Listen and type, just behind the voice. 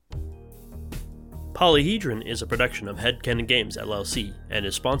Polyhedron is a production of Headcanon Games, LLC, and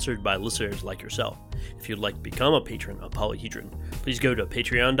is sponsored by listeners like yourself. If you'd like to become a patron of Polyhedron, please go to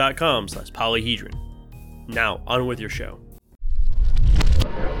patreon.com/polyhedron. Now, on with your show.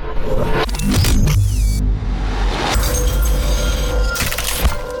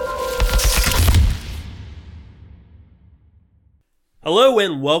 Hello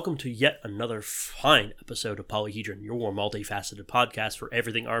and welcome to yet another fine episode of Polyhedron, your more multifaceted podcast for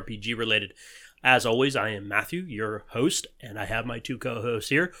everything RPG related. As always, I am Matthew, your host, and I have my two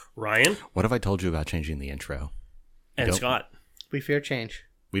co-hosts here, Ryan. What have I told you about changing the intro? And Scott. We fear change.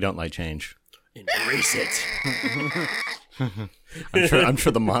 We don't like change. Embrace it. I'm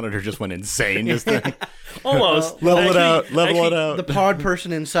sure the monitor just went insane just then. Almost. Level it out. The pod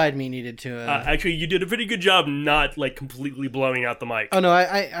person inside me needed to. Actually, you did a pretty good job not like completely blowing out the mic. Oh no,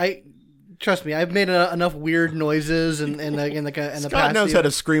 I trust me. I've made enough weird noises in the past. Scott knows how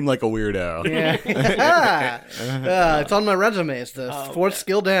to scream like a weirdo. Yeah, it's on my resume. It's the fourth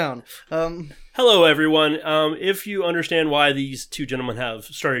skill down. Hello, everyone. If you understand why these two gentlemen have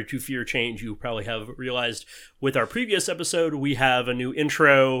started to fear change, you probably have realized with our previous episode, we have a new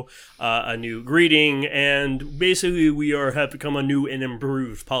intro, a new greeting, and basically we have become a new and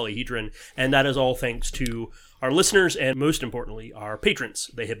improved Polyhedron, and that is all thanks to our listeners and, most importantly, our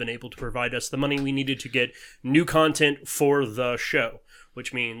patrons. They have been able to provide us the money we needed to get new content for the show,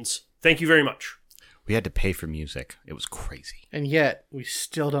 which means thank you very much. We had to pay for music. It was crazy. And yet, we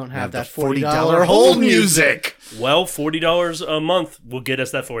still don't have that $40 hold music. Well, $40 a month will get us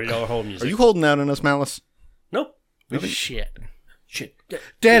that $40 hold music. Are you holding out on us, Malice? No. Shit.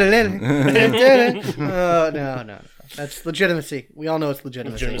 No. That's legitimacy. We all know it's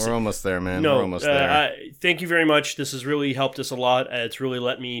legitimacy. We're almost there, man. We're almost there. Thank you very much. This has really helped us a lot. It's really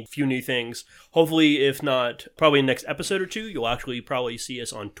let me a few new things. Hopefully, if not, probably in the next episode or two, you'll actually probably see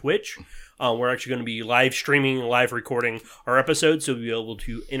us on Twitch. We're actually going to be live streaming, live recording our episodes, so you'll be able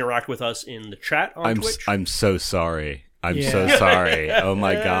to interact with us in the chat on Twitch. I'm so sorry. So sorry. Oh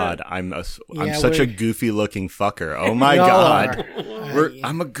my god. I'm such a goofy looking fucker. Oh my god.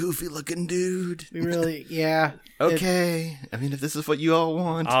 I'm a goofy looking dude. We really, yeah. Okay. I mean, if this is what you all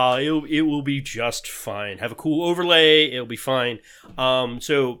want. It will be just fine. Have a cool overlay. It'll be fine.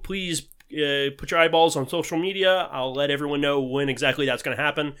 So please put your eyeballs on social media. I'll let everyone know when exactly that's going to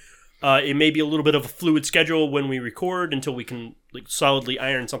happen. It may be a little bit of a fluid schedule when we record until we can solidly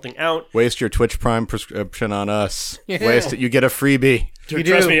iron something out. Waste your Twitch Prime prescription on us. Yeah. Waste it. You get a freebie.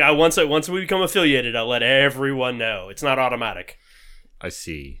 Trust me. Once we become affiliated, I'll let everyone know. It's not automatic. I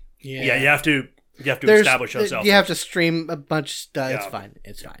see. Yeah, you have to establish yourself. You have to stream a bunch of stuff. It's fine.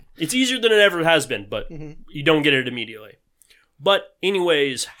 It's fine. It's easier than it ever has been, but you don't get it immediately. But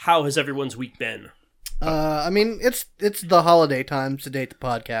anyways, how has everyone's week been? I mean, it's the holiday times to date the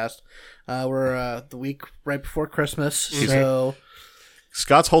podcast. We're the week right before Christmas, so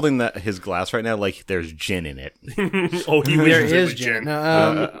Scott's holding his glass right now like there's gin in it. There is gin.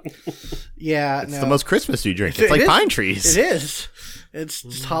 It's the most Christmassy drink. It's like pine trees. It is. It's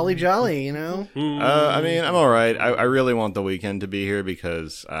just holly jolly, you know. I mean, I'm all right. I really want the weekend to be here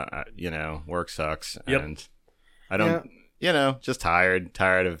because work sucks, and I don't. Just tired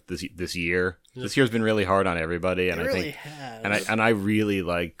of this year. This year's been really hard on everybody, and I really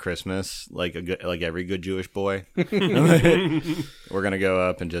like Christmas, like every good Jewish boy. We're gonna go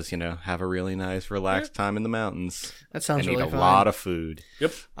up and just have a really nice, relaxed time in the mountains. That sounds really fun. Eat a lot of food.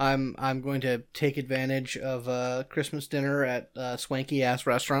 Yep. I'm going to take advantage of Christmas dinner at a swanky ass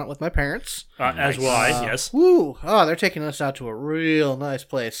restaurant with my parents. As will I. Yes. Woo! Oh, they're taking us out to a real nice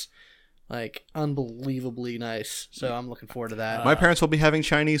place. Like, unbelievably nice. So I'm looking forward to that. My parents will be having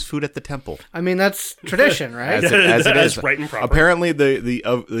Chinese food at the temple. I mean, that's tradition, right? as it is. Right and proper. Apparently,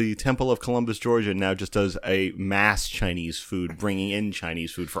 the Temple of Columbus, Georgia now just does a mass Chinese food, bringing in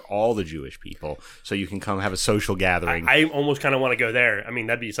Chinese food for all the Jewish people. So you can come have a social gathering. I almost kind of want to go there. I mean,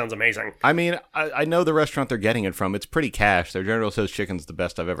 sounds amazing. I mean, I know the restaurant they're getting it from. It's pretty cash. Their General Tso's chicken's the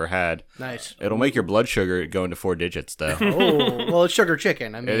best I've ever had. Nice. It'll make your blood sugar go into 4 digits, though. Oh, well, it's sugar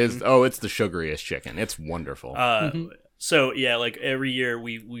chicken. I mean, it is. Oh, it's the sugariest chicken. It's wonderful. So yeah, like every year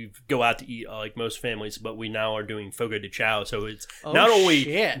we go out to eat like most families, but we now are doing Fogo de Chao. So it's not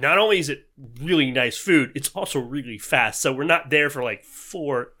only is it really nice food, it's also really fast. So we're not there for like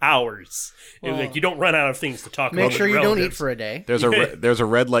 4 hours. Well, you don't run out of things to talk about. Make sure you don't eat for a day. There's a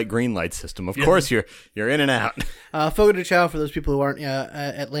red light, green light system. Of course, you're in and out. Fogo de Chao, for those people who aren't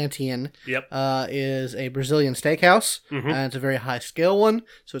Atlantean, is a Brazilian steakhouse, and it's a very high scale one.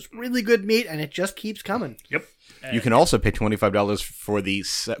 So it's really good meat, and it just keeps coming. Yep. You can also pay $25 for the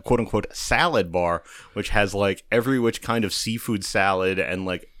quote-unquote salad bar, which has like every which kind of seafood salad and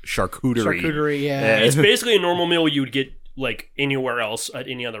like charcuterie. Charcuterie, yeah. It's basically a normal meal you would get like anywhere else at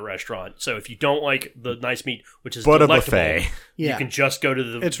any other restaurant. So if you don't like the nice meat, which is delectable, a buffet, you can just go to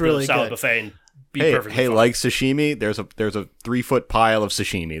the really salad good. buffet and be perfectly hey, fine. like sashimi, there's a 3-foot pile of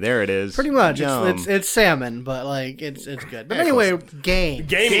sashimi. There it is. Pretty much. Yum. It's salmon, but like it's good. But Yeah, anyway, game.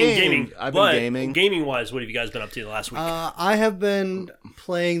 Gaming. I've been gaming. Gaming-wise, what have you guys been up to the last week? I have been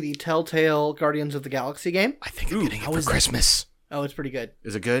playing the Telltale Guardians of the Galaxy game. I think I'm getting it for Christmas. Oh, it's pretty good.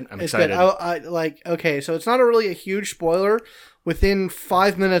 Is it good? I'm It's excited. good. I like. Okay, so it's not really a huge spoiler. Within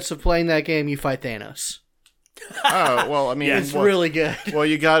 5 minutes of playing that game, you fight Thanos. Oh, well, I mean, It's really good. Well,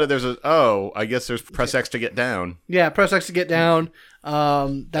 you got it. I guess there's press X to get down. Yeah, press X to get down.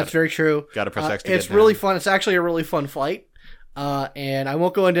 That's very true. Gotta press X to get down. It's really fun. It's actually a really fun fight. And I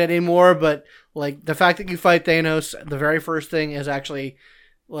won't go into it anymore, but like the fact that you fight Thanos, the very first thing is actually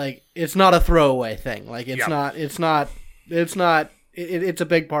like it's not a throwaway thing. Like it's a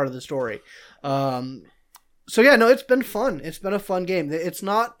big part of the story. So yeah, no, it's been fun. It's been a fun game. It's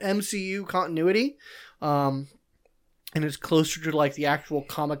not MCU continuity. And it's closer to like the actual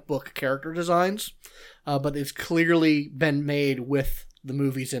comic book character designs, but it's clearly been made with the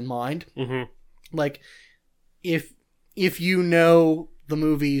movies in mind. Mm-hmm. Like, if you know the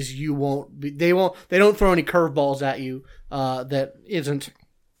movies, you won't be. They don't throw any curveballs at you. That isn't.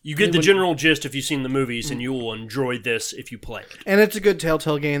 You get the general gist if you've seen the movies, and you will enjoy this if you play it. And it's a good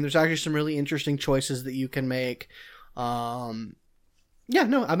Telltale game. There's actually some really interesting choices that you can make. Yeah,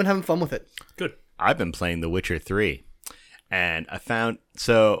 no, I've been having fun with it. Good. I've been playing The Witcher 3, and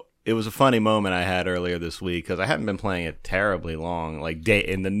it was a funny moment I had earlier this week because I haven't been playing it terribly long, like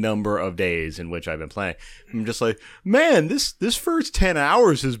in the number of days in which I've been playing. I'm just like, man, this first 10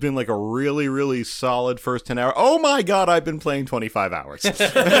 hours has been like a really, really solid first 10 hours. Oh my God, I've been playing 25 hours.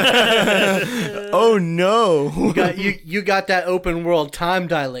 Oh no. You got that open world time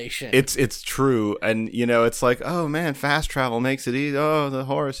dilation. It's true. And it's like, oh man, fast travel makes it easy. Oh, the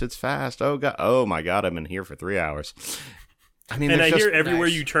horse, it's fast. Oh God. Oh my God, I've been here for 3 hours. I mean, and I hear everywhere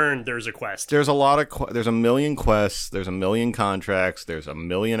you turn, there's a quest. There's a lot of there's a million quests. There's a million contracts. There's a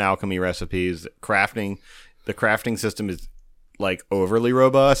million alchemy recipes. The crafting system is like overly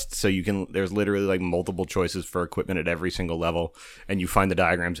robust. So there's literally like multiple choices for equipment at every single level, and you find the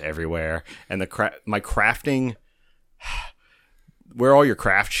diagrams everywhere. And my crafting, where all your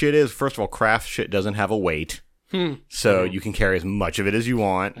craft shit is. First of all, craft shit doesn't have a weight. So you can carry as much of it as you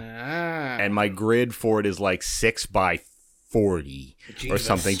want. And my grid for it is like 6 by 40 or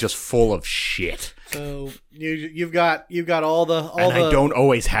something, just full of shit. So you've got all the I don't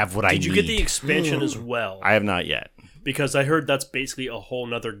always have what I need. Did you get the expansion as well? I have not yet, because I heard that's basically a whole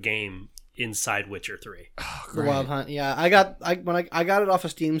nother game inside Witcher 3. The Wild Hunt. Yeah, I got it off a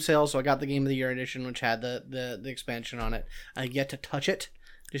Steam sale, so I got the Game of the Year edition, which had the expansion on it. I yet to touch it.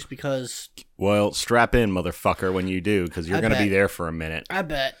 Just because... Well, strap in, motherfucker, when you do, because you're going to be there for a minute. I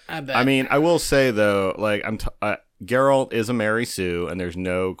bet. I mean, I will say, though, like, Geralt is a Mary Sue, and there's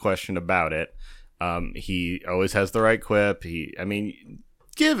no question about it. He always has the right quip. I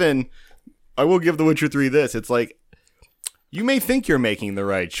will give The Witcher 3 this. It's like, you may think you're making the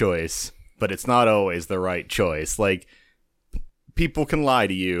right choice, but it's not always the right choice. Like, people can lie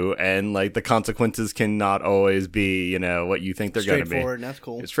to you, and like the consequences cannot always be, what you think they're going to be. Straightforward, that's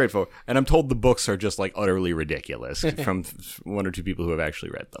cool. It's straightforward. And I'm told the books are just like utterly ridiculous from one or two people who have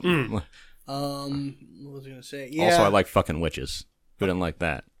actually read them. What was I going to say? Yeah. Also, I like fucking witches. Who doesn't like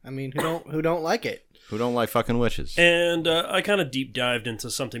that? I mean, who don't like it? Who don't like fucking witches? And I kind of deep dived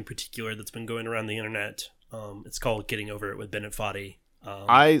into something particular that's been going around the internet. It's called Getting Over It with Bennett Foddy.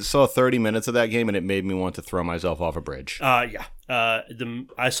 I saw 30 minutes of that game, and it made me want to throw myself off a bridge. Yeah.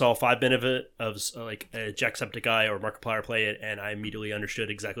 I saw 5 minutes of like a Jacksepticeye or Markiplier play it, and I immediately understood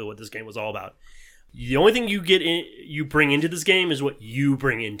exactly what this game was all about. The only thing you bring into this game is what you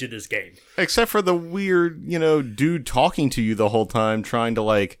bring into this game. Except for the weird, dude talking to you the whole time, trying to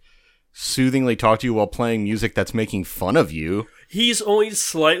like soothingly talk to you while playing music that's making fun of you. He's only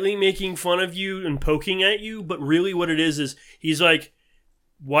slightly making fun of you and poking at you, but really what it is he's like,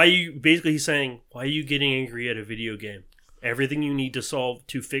 he's saying, why are you getting angry at a video game? Everything you need to solve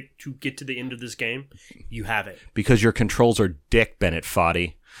to get to the end of this game, you have it. Because your controls are dick, Bennett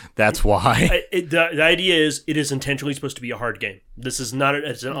Foddy. That's why. The idea is it is intentionally supposed to be a hard game. This is not.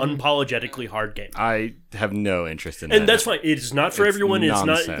 It's an unapologetically hard game. I have no interest in that. And that's fine. It is not for everyone.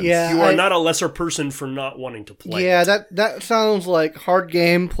 Nonsense. It's not. Yeah, you are not a lesser person for not wanting to play. Yeah, that sounds like hard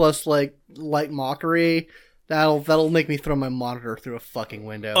game plus like light mockery. That'll make me throw my monitor through a fucking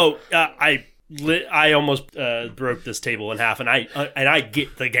window. Oh, I I almost broke this table in half, and I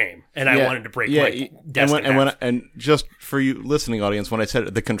get the game, and I wanted to break my desk in half. And just for you listening audience, when I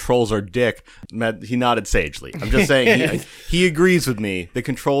said the controls are dick, Matt, he nodded sagely. I'm just saying he agrees with me. The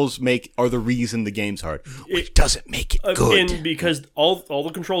controls are the reason the game's hard, which doesn't make it good. And because all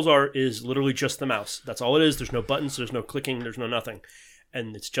the controls is literally just the mouse. That's all it is. There's no buttons. There's no clicking. There's no nothing.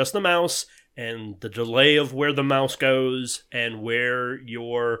 And it's just the mouse and the delay of where the mouse goes and where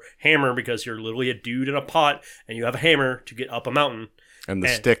your hammer, because you're literally a dude in a pot and you have a hammer to get up a mountain. And the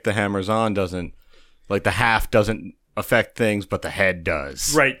stick the hammer's on doesn't, like the half doesn't affect things, but the head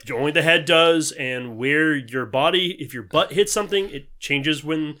does. Right. Only the head does. And where your body, if your butt hits something, it changes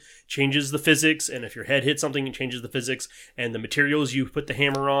the physics. And if your head hits something, it changes the physics. And the materials you put the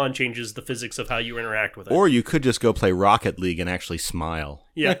hammer on changes the physics of how you interact with it. Or you could just go play Rocket League and actually smile.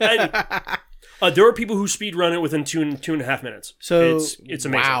 Yeah. There are people who speedrun it within 2.5 minutes. So it's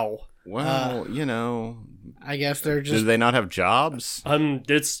amazing. Wow. Well, I guess they're just. Do they not have jobs?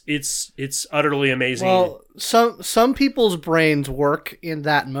 It's utterly amazing. Well, some people's brains work in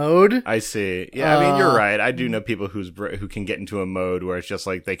that mode. I see. Yeah, I mean, you're right. I do know people who can get into a mode where it's just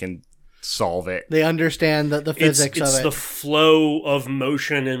like they can solve it. They understand the physics of it. It's the flow of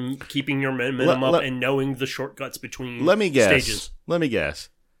motion and keeping your momentum up and knowing the shortcuts between stages. Let me guess.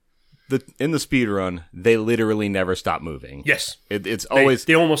 In the speedrun, they literally never stop moving. Yes. It's always...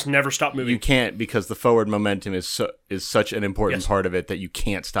 They almost never stop moving. You can't, because the forward momentum is such an important part of it that you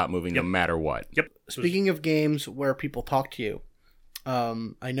can't stop moving no matter what. Yep. Speaking of games where people talk to you,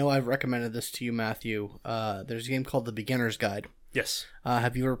 I know I've recommended this to you, Matthew. There's a game called The Beginner's Guide. Yes.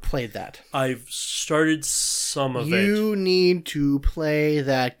 Have you ever played that? I've started some of it. You need to play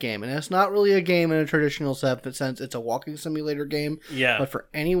that game. And it's not really a game in a traditional sense. It's a walking simulator game. Yeah. But for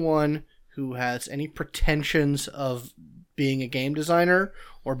anyone who has any pretensions of being a game designer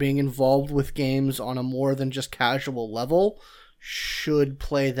or being involved with games on a more than just casual level, should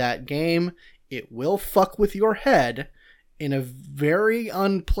play that game. It will fuck with your head in a very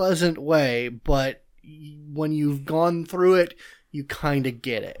unpleasant way, but when you've gone through it, you kind of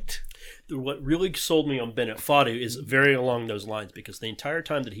get it. What really sold me on Bennett Foddy is very along those lines, because the entire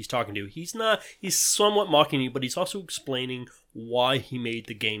time that he's talking to you, he's somewhat mocking you, but he's also explaining why he made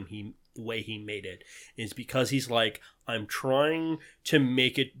the game the way he made it. It's because he's like, I'm trying to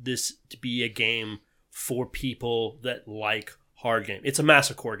make it to be a game for people that like hard game. It's a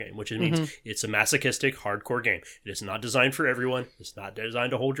masochore game, which means it's a masochistic, hardcore game. It is not designed for everyone. It's not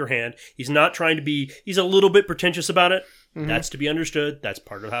designed to hold your hand. He's not trying to be... He's a little bit pretentious about it. That's to be understood. That's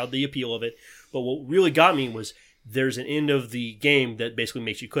part of how the appeal of it. But what really got me was there's an end of the game that basically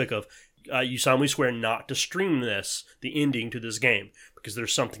makes you click of, you solemnly swear not to stream the ending to this game, because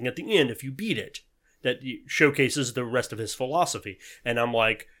there's something at the end, if you beat it, that showcases the rest of his philosophy. And I'm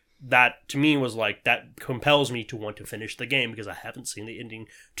like... That, to me, was like, that compels me to want to finish the game because I haven't seen the ending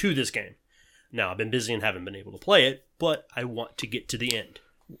to this game. Now, I've been busy and haven't been able to play it, but I want to get to the end.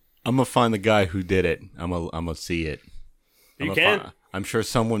 I'm going to find the guy who did it. I'm gonna see it. You can? I'm sure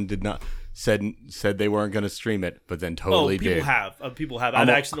someone did not... Said they weren't going to stream it, but then totally did. People have. I've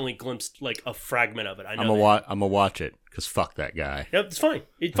accidentally glimpsed, like, a fragment of it. I know I'm going to watch it, because fuck that guy. Yep, it's fine.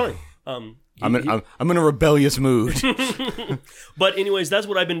 It's fine. I'm in a rebellious mood. But anyways, that's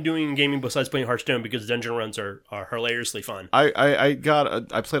what I've been doing in gaming besides playing Hearthstone, because dungeon runs are hilariously fun. I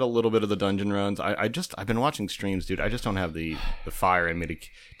played a little bit of the dungeon runs. I've been watching streams, dude. I just don't have the fire in me to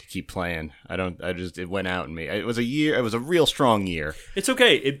keep playing. It went out in me. It was a real strong year. It's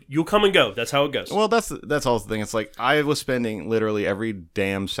okay. You'll come and go. That's how it goes. Well, that's all the thing. It's like I was spending literally every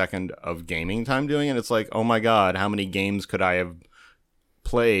damn second of gaming time doing it. It's like, oh my god, how many games could I have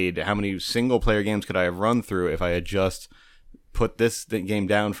played? How many single player games could I have run through if I had just put this game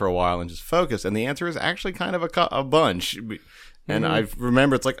down for a while and just focus? And the answer is actually kind of a bunch. And I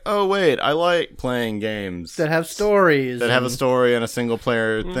remember it's like, oh wait, I like playing games that have stories, that have a story and a single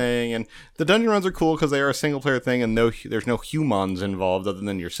player thing. And the dungeon runs are cool because they are a single player thing, and there's no humans involved other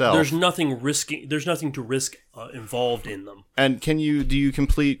than yourself. There's nothing to risk involved in them. And do you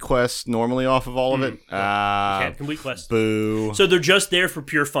complete quests normally off of all of it? You can't complete quests. Boo. So they're just there for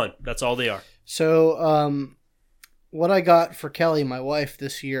pure fun. That's all they are. So what I got for Kelly, my wife,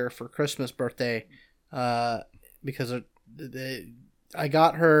 this year for Christmas birthday, because I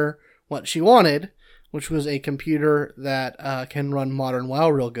got her what she wanted, which was a computer that can run Modern WoW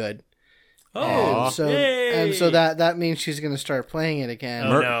real good. Oh, and so that means she's going to start playing it again.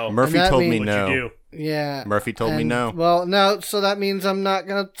 Oh, no. Murphy told me no. Yeah. Murphy told me no. Well, no, so that means I'm not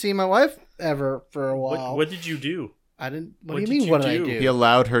going to see my wife ever for a while. What did you do? I didn't. What do you mean? What did I do? He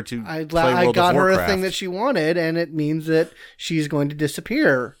allowed her to play World of Warcraft. I got her a thing that she wanted, and it means that she's going to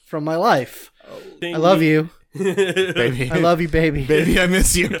disappear from my life. I love you. Baby. I love you, baby. Baby, I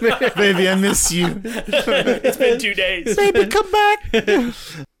miss you. Baby, I miss you. It's been 2 days. Baby, come back. Baby,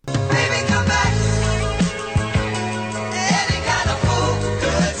 come back. Any kind of fool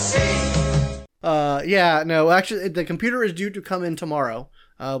could see. Yeah, no, actually, the computer is due to come in tomorrow.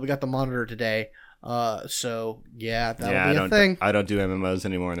 We got the monitor today. So yeah, that'll be a thing. I don't do MMOs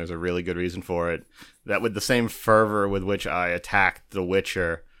anymore, and there's a really good reason for it. That with the same fervor with which I attacked The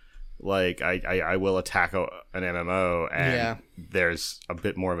Witcher, like I will attack an MMO, and there's a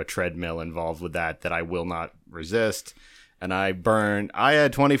bit more of a treadmill involved with that I will not resist. And I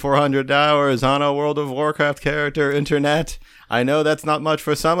had 2,400 hours on a World of Warcraft character, internet. I know that's not much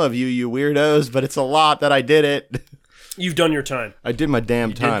for some of you weirdos, but it's a lot that I did it. You've done your time. I did my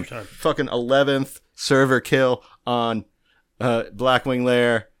damn time. Fucking 11th server kill on Blackwing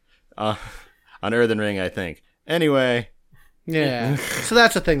Lair on Earthen Ring, I think. Anyway. Yeah. So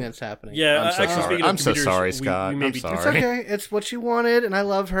that's a thing that's happening. Yeah, I'm so sorry, Scott. I'm sorry. It's okay. It's what she wanted, and I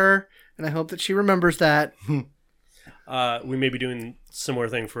love her, and I hope that she remembers that. We may be doing similar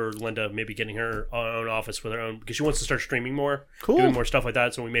thing for Linda, maybe getting her own office with her own, because she wants to start streaming more, doing more stuff like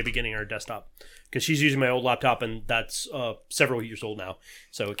that. So we may be getting her desktop, because she's using my old laptop, and that's several years old now,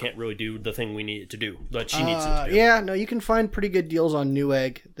 so it can't really do the thing we need it to do, but she needs it to do. Yeah, no, you can find pretty good deals on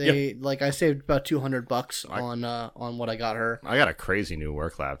Newegg. Like I saved about $200 on what I got her. I got a crazy new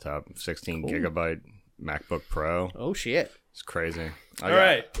work laptop, 16 gigabyte MacBook Pro. Oh shit. It's crazy. All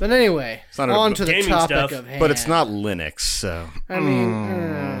right. But anyway, on to the topic stuff, of hand. But it's not Linux, so. I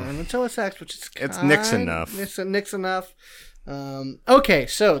mean, it's OS X, which is it's Nix enough. It's Nix enough. Okay,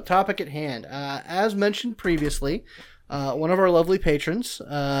 so topic at hand. As mentioned previously, one of our lovely patrons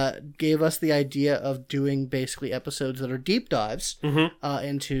gave us the idea of doing basically episodes that are deep dives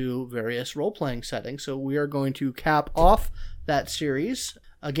into various role-playing settings. So we are going to cap off that series.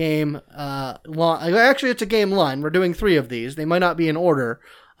 A game actually it's a game line. We're doing 3 of these. They might not be in order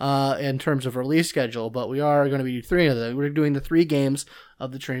in terms of release schedule, but we are going to be 3 of them. We're doing the 3 games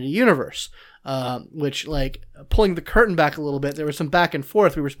of the Trinity universe, which, like, pulling the curtain back a little bit, there was some back and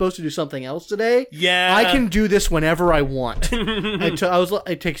forth. We were supposed to do something else today. Yeah, I can do this whenever I want.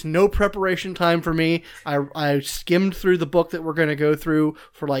 It takes no preparation time for me. I skimmed through the book that we're going to go through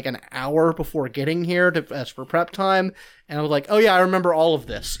for like an hour before getting here as for prep time, and I was like, oh yeah, I remember all of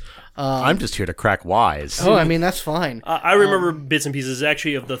this. I'm just here to crack wise. Oh, I mean, that's fine. I remember bits and pieces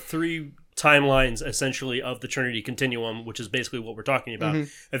actually of the 3 timelines essentially of the Trinity Continuum, which is basically what we're talking about.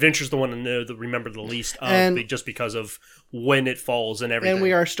 Adventure's the one to remember the least of, just because of when it falls and everything. And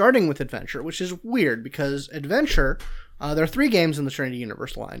we are starting with Adventure, which is weird because Adventure, there are 3 games in the Trinity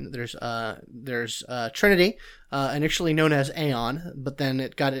Universe line. There's Trinity, initially known as Aeon, but then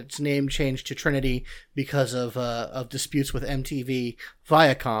it got its name changed to Trinity because of disputes with MTV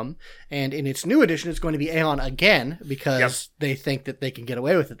Viacom. And in its new edition, it's going to be Aeon again because they think that they can get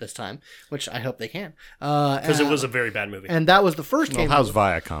away with it this time, which I hope they can. Because it was a very bad movie. And that was the first game. How's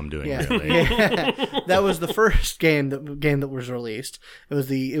Viacom doing, really? That was the first game that was released. It was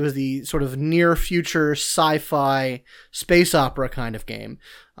the sort of near future sci-fi space opera kind of game.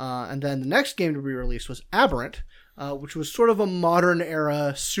 And then the next game to be released was Aberrant, which was sort of a modern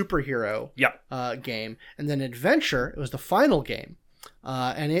era superhero game. And then Adventure, it was the final game.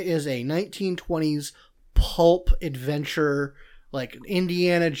 And it is a 1920s pulp adventure, like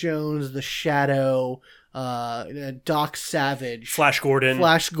Indiana Jones, The Shadow, Doc Savage, Flash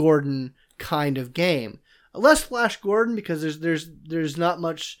Gordon kind of game. Less Flash Gordon because there's not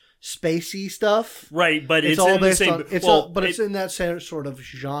much spacey stuff, right? But it's all in based the same. on it's in that same sort of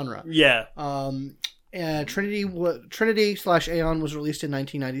genre. Yeah. Trinity/Aeon was released in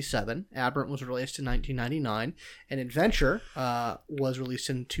 1997. Aberrant was released in 1999, and Adventure was released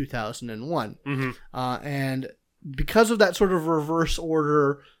in 2001. And because of that sort of reverse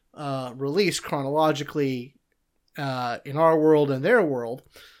order release chronologically in our world and their world,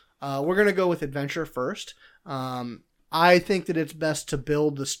 we're going to go with Adventure first. I think that it's best to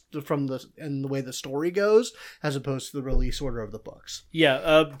build this from the way the story goes, as opposed to the release order of the books.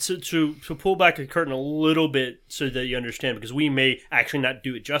 Yeah, to pull back the curtain a little bit so that you understand, because we may actually not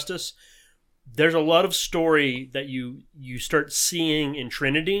do it justice. There's a lot of story that you start seeing in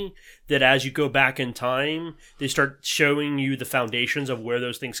Trinity that as you go back in time, they start showing you the foundations of where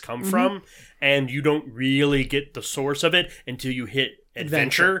those things come from, and you don't really get the source of it until you hit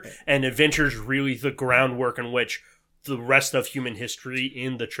Adventure. And Adventure's really the groundwork in which the rest of human history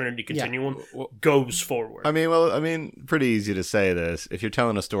in the Trinity Continuum goes forward. I mean, pretty easy to say this. If you're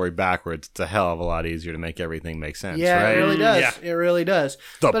telling a story backwards, it's a hell of a lot easier to make everything make sense, right? It really does. It really does.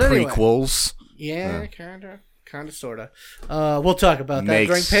 The prequels. Anyway, kind Kind of, sort of. We'll talk about that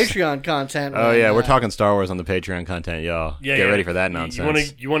during Patreon content. Oh, yeah. We're talking Star Wars on the Patreon content, y'all. Yeah, Get ready for that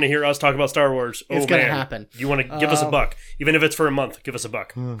nonsense. You want to hear us talk about Star Wars? It's going to happen. You want to give us a buck. Even if it's for a month, give us a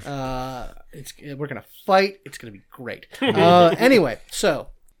buck. We're going to fight. It's going to be great. Anyway, so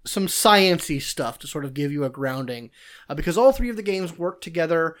some science-y stuff to sort of give you a grounding. Because all three of the games work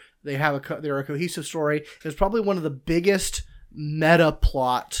together. They're a cohesive story. It's probably one of the biggest meta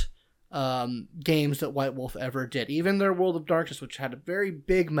plot games that White Wolf ever did. Even their World of Darkness, which had a very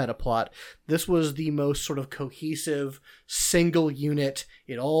big meta plot, this was the most sort of cohesive, single unit,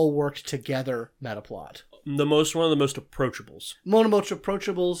 it all worked together meta plot. One of the most approachables. One of the most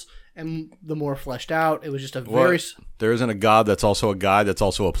approachables, and the more fleshed out. It was just a very... There isn't a god that's also a guy that's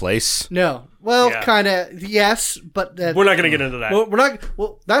also a place? No. Well, kind of, yes, but... we're not going to get into that. We're not...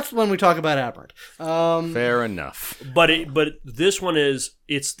 Well, that's when we talk about Aberrant. Fair enough. But this one is...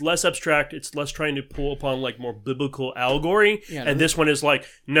 It's less abstract. It's less trying to pull upon, like, more biblical allegory. Yeah, and this one is like,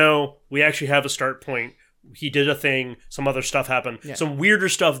 no, we actually have a start point. He did a thing. Some other stuff happened. Yeah. Some weirder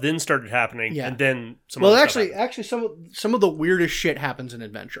stuff then started happening, and then some. Well, actually, some of the weirdest shit happens in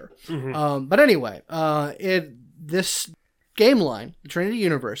Adventure. Mm-hmm. But anyway, this game line, the Trinity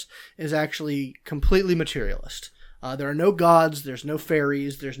Universe, is actually completely materialist. There are no gods. There's no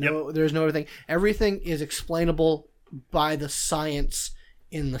fairies. There's no everything. Everything is explainable by the science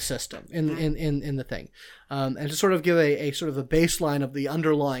in the system, in the thing, and to sort of give a sort of a baseline of the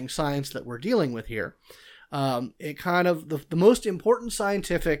underlying science that we're dealing with here. It kind of the most important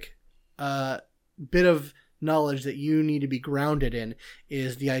scientific bit of knowledge that you need to be grounded in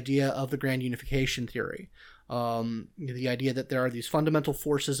is the idea of the grand unification theory. The idea that there are these fundamental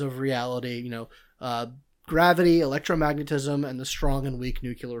forces of reality, gravity, electromagnetism, and the strong and weak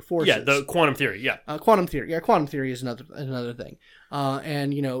nuclear forces. Yeah, the quantum theory, Quantum theory. Yeah, quantum theory is another thing.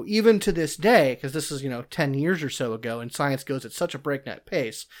 And, even to this day, because this is, 10 years or so ago, and science goes at such a breakneck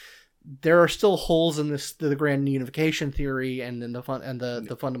pace, there are still holes in the grand unification theory and in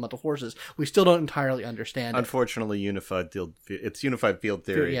the fundamental forces. We still don't entirely understand. Unfortunately, unified field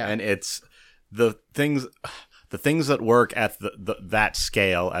theory, and it's the things that work at that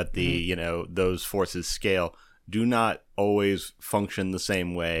scale, at the those forces scale, do not always function the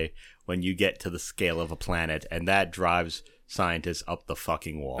same way when you get to the scale of a planet, and that drives scientists up the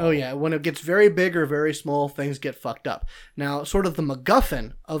fucking wall. Oh yeah, when it gets very big or very small, things get fucked up. Now, sort of the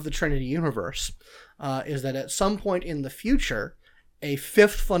MacGuffin of the Trinity universe is that at some point in the future, a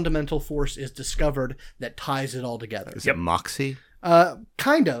fifth fundamental force is discovered that ties it all together. Is it Moxie?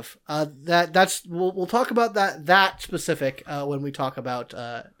 Kind of. We'll talk about that specific when we talk about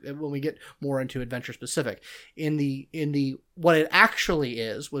when we get more into Adventure specific. In the what it actually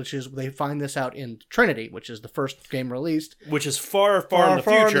is, which is they find this out in Trinity, which is the first game released, which is far in the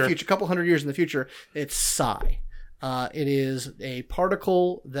future, a couple hundred years in the future. It's psi. It is a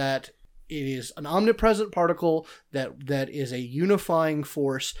particle that. It is an omnipresent particle that is a unifying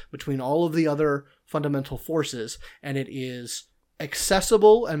force between all of the other fundamental forces, and it is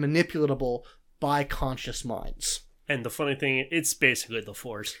accessible and manipulatable by conscious minds. And the funny thing, it's basically the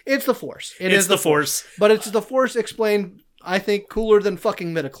Force. It's the Force. It's the Force. But it's the Force explained, I think, cooler than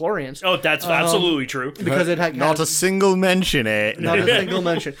fucking midichlorians. Oh, that's absolutely true. Because it has not a single mention, Not a single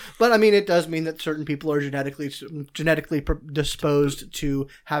mention. But I mean, it does mean that certain people are genetically disposed to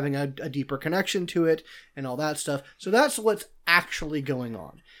having a deeper connection to it and all that stuff. So that's what's actually going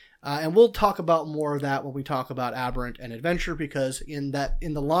on. And we'll talk about more of that when we talk about Aberrant and Adventure, because in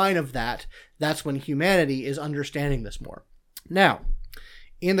the line of that's when humanity is understanding this more. Now,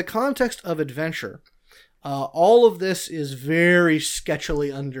 in the context of Adventure, all of this is very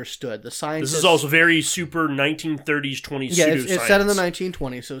sketchily understood. The science. This is also very super 1930s, 20s pseudoscience. Yeah, it's set in the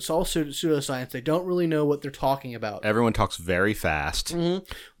 1920s, so it's all pseudoscience. They don't really know what they're talking about. Everyone talks very fast. Mm-hmm.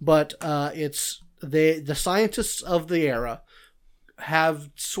 But it's the scientists of the era have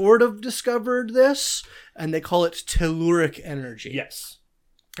sort of discovered this, and they call it telluric energy. Yes.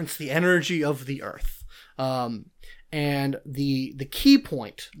 It's the energy of the Earth. And the key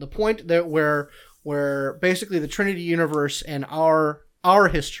point, the point that where basically the Trinity universe and our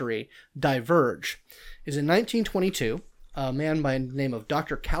history diverge, is in 1922, a man by the name of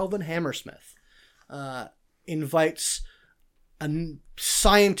Dr. Calvin Hammersmith invites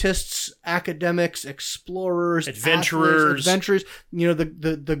scientists, academics, explorers, adventurers,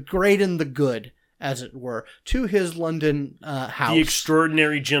 the great and the good, as it were, to his London house. The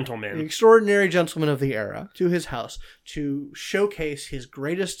extraordinary gentleman of the era, to his house, to showcase his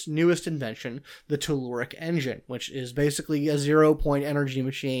newest invention, the telluric engine, which is basically a 0-point energy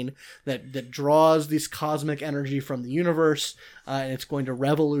machine that draws this cosmic energy from the universe, and it's going to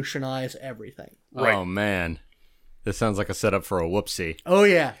revolutionize everything. Right. Oh, man. This sounds like a setup for a whoopsie. Oh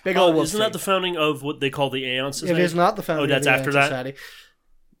yeah, big old whoopsie. Isn't that the founding of what they call the Aeon Society? It is not the founding. Oh, that's of the after Aeon that? Society.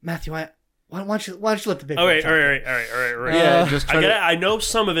 Matthew, why don't you let the big? All right, one all talk? right. Yeah, just I try get it. to, I know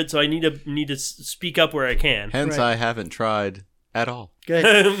some of it, so I need to speak up where I can. hence, Right. I haven't tried at all.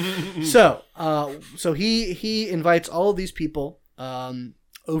 Good. So he invites all of these people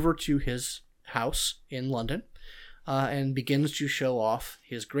over to his house in London, and begins to show off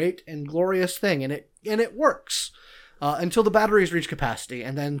his great and glorious thing, and it works. Until the batteries reach capacity,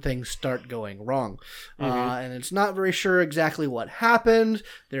 and then things start going wrong, and it's not very sure exactly what happened.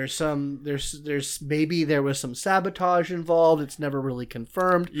 There's maybe there was some sabotage involved. It's never really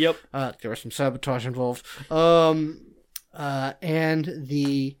confirmed. Yep. There was some sabotage involved, and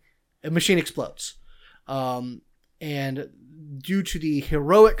the machine explodes, and due to the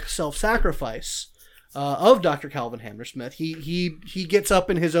heroic self-sacrifice of Dr. Calvin Hammersmith, he gets up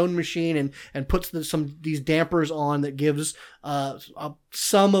in his own machine and puts these dampers on that gives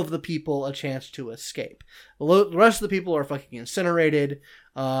some of the people a chance to escape. The rest of the people are fucking incinerated,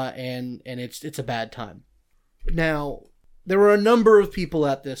 and it's a bad time. Now, there were a number of people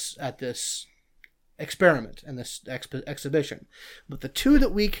at this experiment and this exhibition, but the two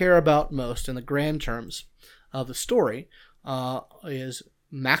that we care about most in the grand terms of the story is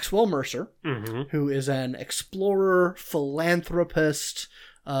Maxwell Mercer, who is an explorer, philanthropist,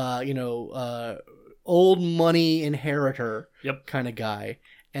 old money inheritor kind of guy,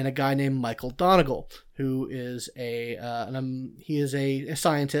 and a guy named Michael Donegal, who is a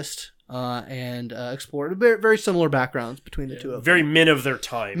scientist and explorer. Very similar backgrounds between the two of them. Very men of their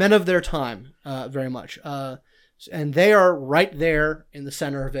time. Men of their time, very much. And they are right there in the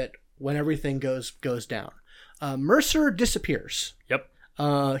center of it when everything goes down. Mercer disappears. Yep.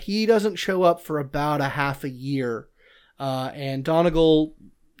 He doesn't show up for about a half a year, and Donegal,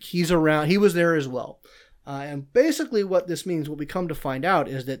 he's around. He was there as well. And basically what this means, what we come to find out,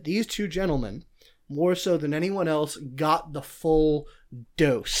 is that these two gentlemen, more so than anyone else, got the full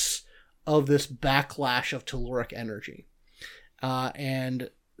dose of this backlash of telluric energy. And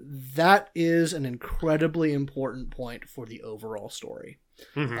that is an incredibly important point for the overall story.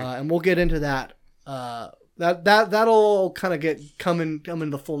 And we'll get into that. That'll kind of come in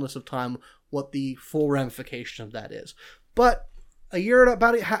the fullness of time what the full ramification of that is. But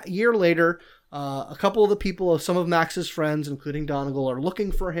about a year later, a couple of the people, some of Max's friends, including Donegal, are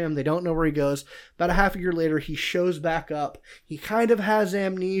looking for him. They don't know where he goes. About a half a year later, he shows back up. He kind of has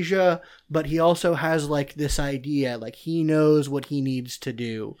amnesia, but he also has like this idea, like he knows what he needs to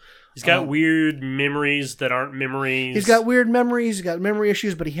do. He's got weird memories that aren't memories. He's got weird memories. He's got memory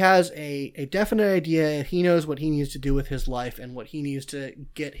issues, but he has a definite idea. He knows what he needs to do with his life and what he needs to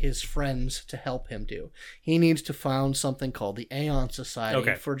get his friends to help him do. He needs to found something called the Aeon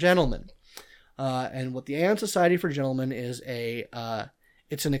Society for Gentlemen. And what the Aeon Society for Gentlemen is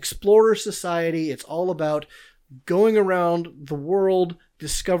it's an explorer society. It's all about going around the world,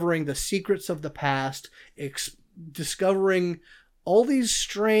 discovering the secrets of the past, discovering all these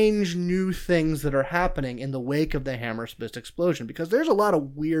strange new things that are happening in the wake of the Hammersmith explosion, because there's a lot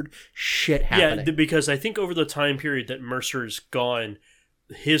of weird shit happening. Yeah, because I think over the time period that Mercer's gone,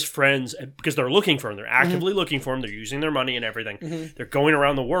 his friends, because they're looking for him, they're actively looking for him, they're using their money and everything, they're going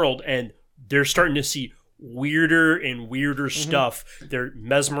around the world, and they're starting to see weirder and weirder stuff. They're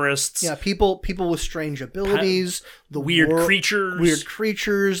mesmerists. Yeah, people with strange abilities, the weird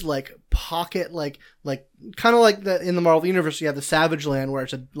creatures, like pocket, like kind of like in the Marvel universe. You have the Savage Land, where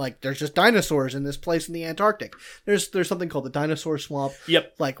it's there's just dinosaurs in this place in the Antarctic. There's something called the Dinosaur Swamp.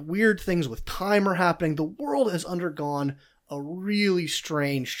 Yep, like weird things with time are happening. The world has undergone a really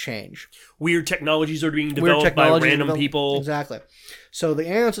strange change. Weird technologies are being developed by random people. Exactly. So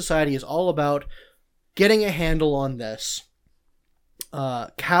the Aeon Society is all about getting a handle on this,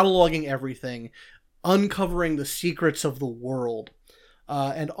 cataloging everything, uncovering the secrets of the world,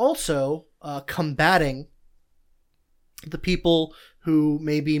 and also combating the people who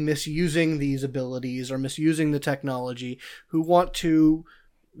may be misusing these abilities or misusing the technology, who want to...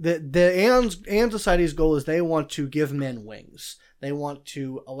 The Aeon Society's goal is they want to give men wings. They want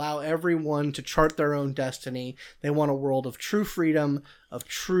to allow everyone to chart their own destiny. They want a world of true freedom, of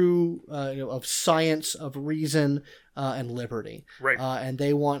true, of science, of reason, and liberty. Right. And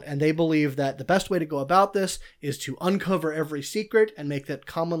they believe that the best way to go about this is to uncover every secret and make that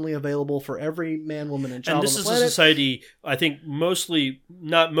commonly available for every man, woman, and child on the planet. And this is a society, I think,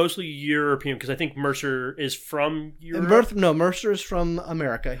 not mostly European, because I think Mercer is from Europe. Mercer is from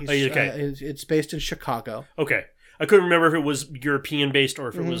America. It's based in Chicago. Okay. I couldn't remember if it was European-based or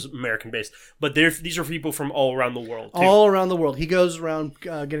if it was American-based. But these are people from all around the world, too. All around the world. He goes around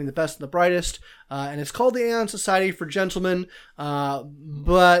getting the best and the brightest, and it's called the Aeon Society for Gentlemen.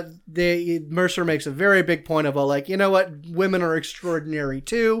 But Mercer makes a very big point of you know what, women are extraordinary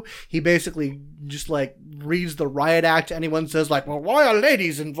too. He basically just reads the riot act to anyone who says well, why are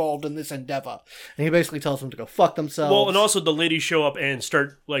ladies involved in this endeavor? And he basically tells them to go fuck themselves. Well, and also the ladies show up and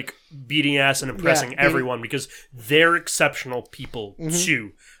start beating ass and impressing everyone because they're exceptional people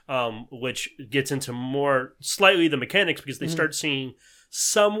too. Which gets into more slightly the mechanics because they start seeing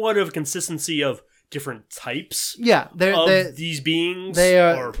somewhat of consistency of different types. Yeah, of these beings. They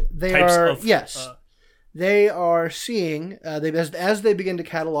are seeing as they begin to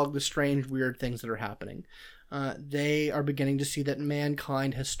catalog the strange, weird things that are happening. They are beginning to see that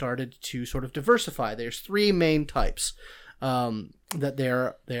mankind has started to sort of diversify. There's 3 main types that they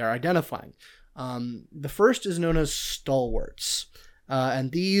are identifying. The first is known as stalwarts.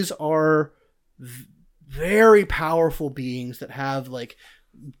 And these are very powerful beings that have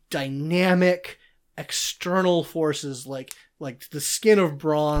dynamic external forces like the skin of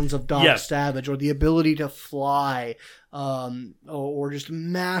bronze of Doc Savage, or the ability to fly, or just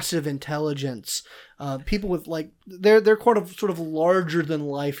massive intelligence. People with they're sort of larger than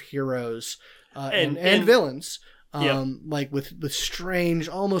life heroes and villains. With strange,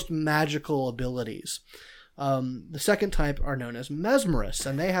 almost magical abilities. The second type are known as mesmerists,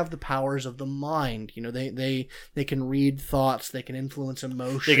 and they have the powers of the mind. They can read thoughts, they can influence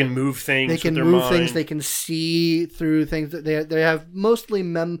emotion, they can move things. They can move things. They can see through things. They have mostly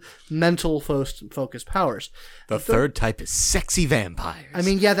mental focused powers. The third type is sexy vampires. I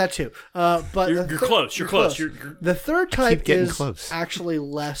mean, yeah, that too. But you're close. You're close. The third type is close. Actually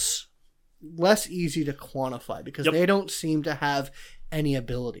less easy to quantify because they don't seem to have any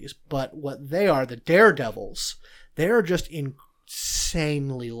abilities. But what they are, the daredevils, they are just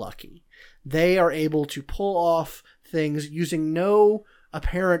insanely lucky. They are able to pull off things using no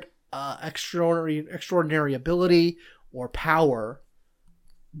apparent extraordinary ability or power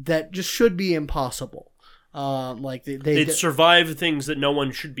that just should be impossible. They survive things that no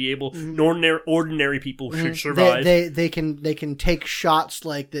one should be able. Ordinary people should survive. They can take shots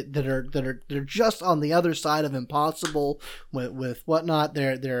that are just on the other side of impossible with whatnot.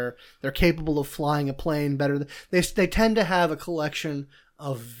 They're capable of flying a plane better. They tend to have a collection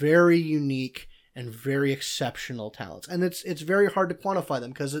of very unique and very exceptional talents, and it's very hard to quantify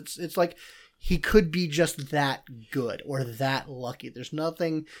them because it's like he could be just that good or that lucky. There's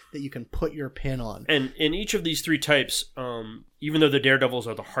nothing that you can put your pin on. And in each of these 3 types, even though the daredevils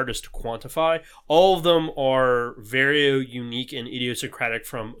are the hardest to quantify, all of them are very unique and idiosyncratic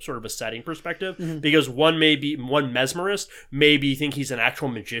from sort of a setting perspective. Because one mesmerist maybe think he's an actual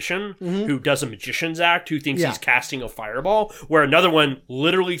magician who does a magician's act, who thinks he's casting a fireball, where another one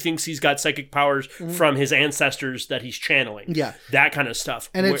literally thinks he's got psychic powers from his ancestors that he's channeling. Yeah, that kind of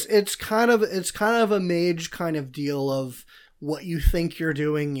stuff. And it's kind of a mage kind of deal of what you think you're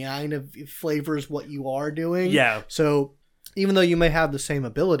doing kind of flavors what you are doing. Yeah. So even though you may have the same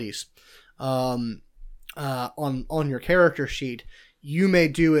abilities on your character sheet, you may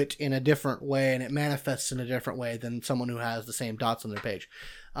do it in a different way, and it manifests in a different way than someone who has the same dots on their page.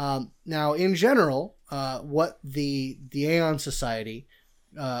 Now, in general, what the Aeon Society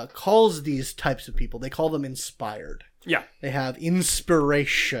calls these types of people, they call them inspired. Yeah. They have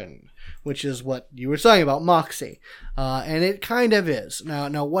inspiration, which is what you were saying about Moxie. And it kind of is.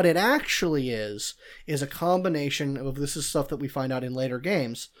 Now, what it actually is a combination of, this is stuff that we find out in later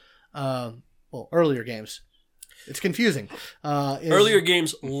games, earlier games. It's confusing. Earlier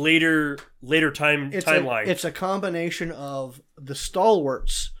games, later timeline. It's a combination of the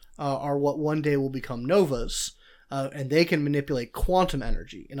stalwarts are what one day will become novas, and they can manipulate quantum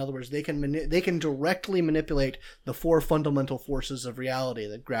energy. In other words, they can directly manipulate the 4 fundamental forces of reality: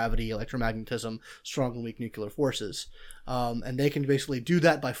 the gravity, electromagnetism, strong and weak nuclear forces, and they can basically do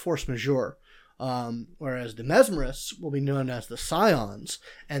that by force majeure. Whereas the mesmerists will be known as the scions,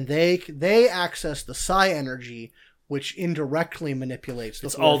 and they access the psi energy, which indirectly manipulates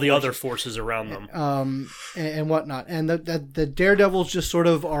all the other forces around them, and whatnot. And the daredevils just sort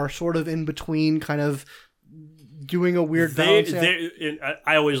of in between, kind of doing a weird balance.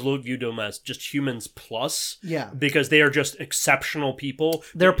 I always viewed them as just humans plus, because they are just exceptional people.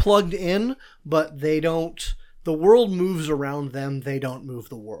 They're plugged in, but they don't. The world moves around them. They don't move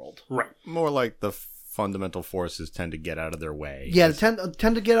the world. Right. More like the fundamental forces tend to get out of their way. Yeah, they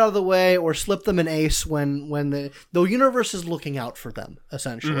tend to get out of the way or slip them an ace when the universe is looking out for them,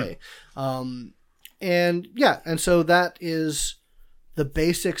 essentially. And so that is the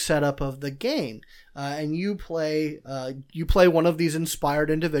basic setup of the game. And you play one of these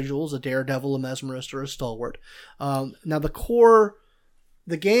inspired individuals, a daredevil, a mesmerist, or a stalwart. Now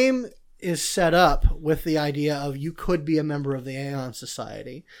the game is set up with the idea of you could be a member of the Aeon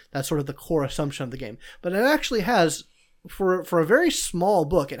Society. That's sort of the core assumption of the game. But it actually has, for a very small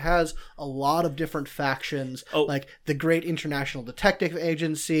book, it has a lot of different factions, like the Great International Detective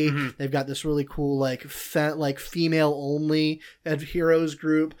Agency. They've got this really cool like female only heroes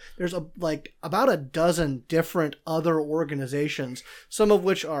group. There's about a dozen different other organizations, some of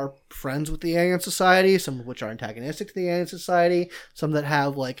which are friends with the Aeon Society, some of which are antagonistic to the Aeon Society, some that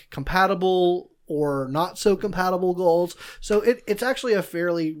have like compatible or not so compatible goals. So it's actually a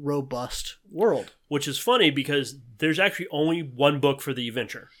fairly robust world. Which is funny because there's actually only one book for the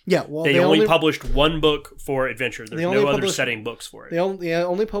adventure. Yeah, well, they only published one book for adventure. There's no other setting books for it. They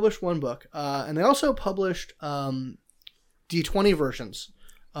only published one book, and they also published D20 versions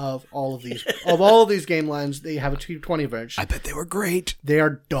of all of these. Of all of these game lines, they have a D20 version. I bet they were great. They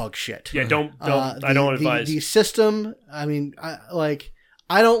are dog shit. Yeah, don't I don't advise. The system, I mean,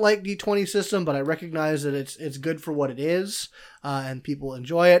 I don't like D20 system, but I recognize that it's good for what it is, and people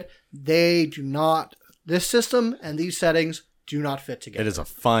enjoy it. They do not. This system and these settings do not fit together. It is a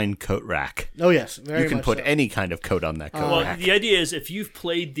fine coat rack. Oh yes, very much. You can put so. any kind of coat on that coat rack. The idea is if you've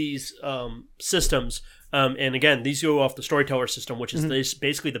played these systems, and again, these go off the storyteller system, which is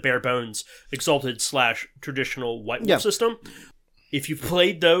basically the bare bones exalted / traditional White Wolf system. If you've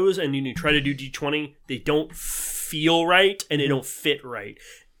played those and you try to do D20, they don't feel right and they don't fit right.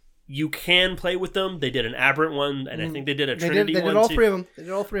 You can play with them. They did an Aberrant one, and I think they did a Trinity one. They did all three of them. They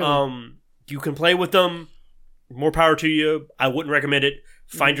did all three of them. You can play with them. More power to you. I wouldn't recommend it.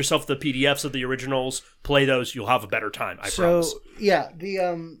 Find yourself the PDFs of the originals. Play those. You'll have a better time. I promise. Yeah,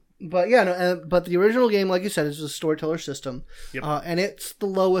 but the original game, like you said, is a storyteller system, and it's the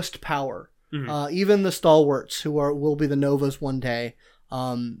lowest power. Even the stalwarts, who will be the Novas one day,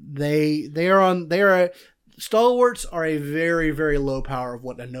 stalwarts are a very, very low power of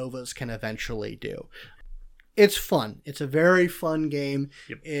what the Novas can eventually do. It's fun. It's a very fun game.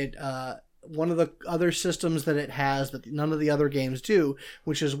 It one of the other systems that it has that none of the other games do,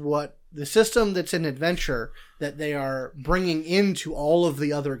 which is what the system that's in Adventure that they are bringing into all of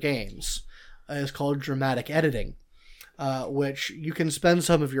the other games, is called dramatic editing, which you can spend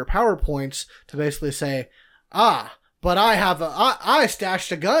some of your PowerPoints to basically say, but I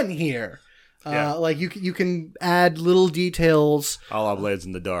stashed a gun here. Like you can add little details. A la Blades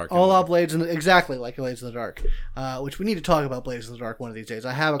in the Dark. Exactly like Blades in the Dark. Which we need to talk about Blades in the Dark one of these days.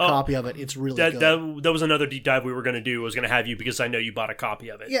 I have a copy of it. It's really good. That was another deep dive we were going to do. I was going to have you because I know you bought a copy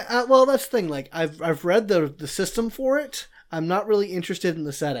of it. Yeah, well, that's the thing. Like I've read the system for it. I'm not really interested in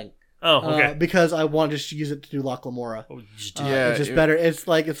the setting. Oh, okay. Because I want to just use it to do Loch Lamora. It's just better. It's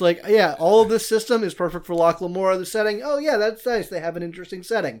like all of this system is perfect for Loch Lamora. The setting, that's nice. They have an interesting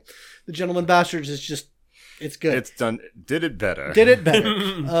setting. The Gentleman Bastards is just, it's good. It's done. Did it better.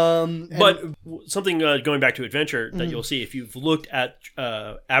 But something going back to Adventure that you'll see if you've looked at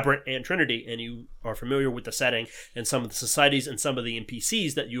Aberrant and Trinity and you are familiar with the setting and some of the societies and some of the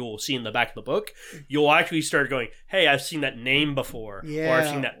NPCs that you'll see in the back of the book, you'll actually start going, hey, I've seen that name before, or I've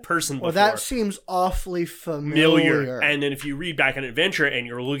seen that person before. Or that seems awfully familiar. And then if you read back on Adventure and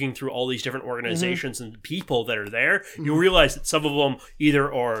you're looking through all these different organizations and people that are there, you'll realize that some of them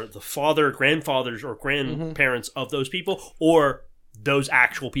either are the grandfathers or grandparents of those people, or those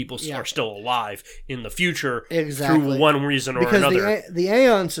actual people are still alive in the future through one reason or another. Because the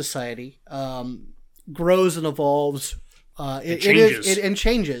Aeon Society grows and evolves. It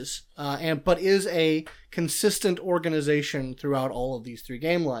changes, but is a consistent organization throughout all of these three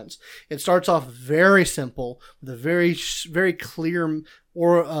game lines. It starts off very simple with a very, very clear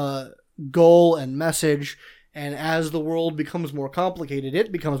goal and message. And as the world becomes more complicated,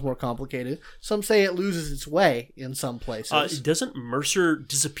 it becomes more complicated. Some say it loses its way in some places. Doesn't Mercer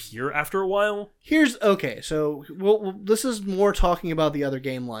disappear after a while? So this is more talking about the other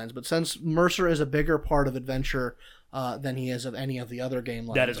game lines, but since Mercer is a bigger part of Adventure than he is of any of the other game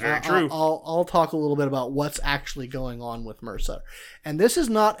lines. That is very true. I'll talk a little bit about what's actually going on with Mercer. And this is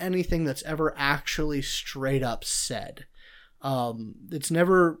not anything that's ever actually straight up said. It's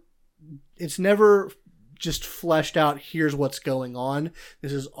never just fleshed out, here's what's going on.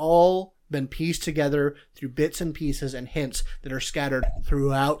 This has all been pieced together through bits and pieces and hints that are scattered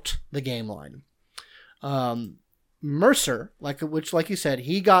throughout the game line. Mercer, like you said,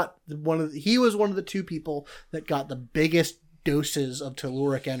 he was one of the two people that got the biggest doses of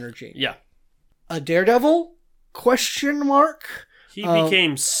telluric energy. Yeah. A Daredevil? ? He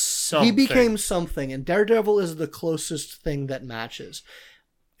became something. He became something, and Daredevil is the closest thing that matches.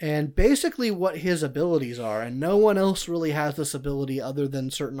 And basically what his abilities are, and no one else really has this ability other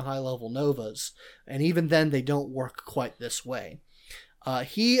than certain high-level Novas, and even then they don't work quite this way.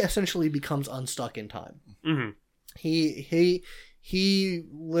 he essentially becomes unstuck in time. Mm-hmm. He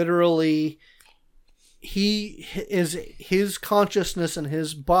literally, his consciousness and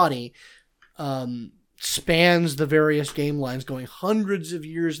his body spans the various game lines going hundreds of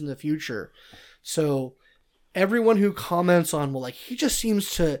years in the future. So everyone who comments on, well, like, he just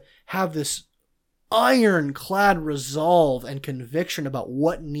seems to have this ironclad resolve and conviction about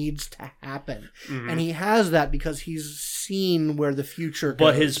what needs to happen. Mm-hmm. And he has that because he's seen where the future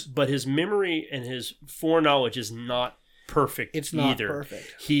goes. But his memory and his foreknowledge is not perfect. It's not either.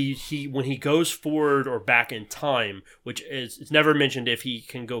 perfect. He when he goes forward or back in time, which is, it's never mentioned if he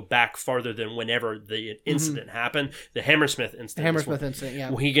can go back farther than whenever the incident happened. The Hammersmith incident. Incident, yeah.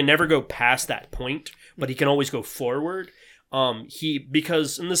 Well, he can never go past that point, but he can always go forward.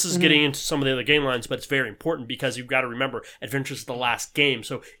 Because this is getting into some of the other game lines, but it's very important because you've got to remember Adventure's the last game,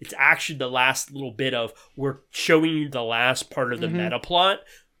 so it's actually the last little bit of, we're showing you the last part of the meta plot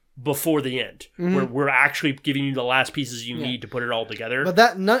before the end, where we're actually giving you the last pieces you need to put it all together. But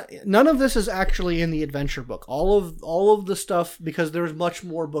that none of this is actually in the adventure book. All of the stuff, because there's much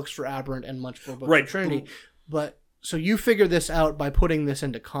more books for Aberrant and much more books for Trinity. But so you figure this out by putting this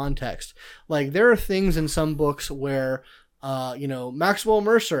into context. Like, there are things in some books where Maxwell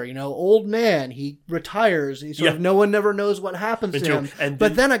Mercer, old man, he retires and he no one never knows what happens to him.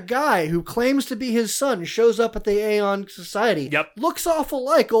 But then a guy who claims to be his son shows up at the Aeon Society. Looks awful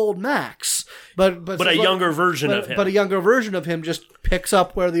like old Max, but a younger version of him. But a younger version of him just picks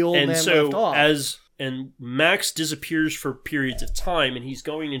up where the old man left off. And Max disappears for periods of time, and he's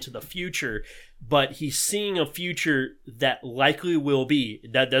going into the future, but he's seeing a future that likely will be.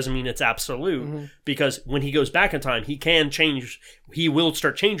 That doesn't mean it's absolute, because when he goes back in time, he can change. He will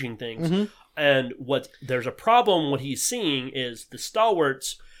start changing things. And there's a problem. What he's seeing is the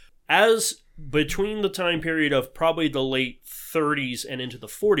stalwarts, as between the time period of probably the late 30s and into the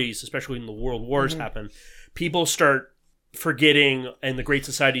 40s, especially when the World Wars happen, people start forgetting, and the Great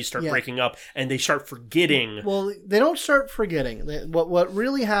Societies start breaking up, and they start forgetting. Well, they don't start forgetting. What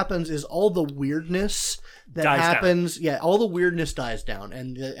really happens is all the weirdness that happens. Down. Yeah, all the weirdness dies down,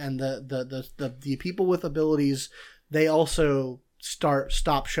 and the people with abilities, they also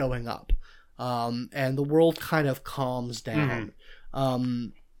stop showing up, and the world kind of calms down.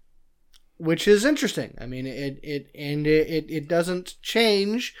 Which is interesting. I mean, it doesn't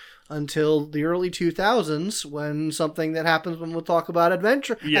change until the early 2000s, when something that happens when we'll talk about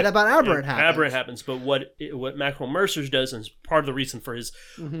Adventure and about Aberrant happens. Aberrant happens, but what Maxwell Mercer does, and part of the reason for his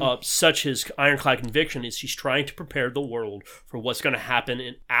his ironclad conviction, is he's trying to prepare the world for what's going to happen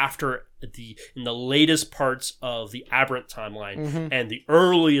in the latest parts of the Aberrant timeline and the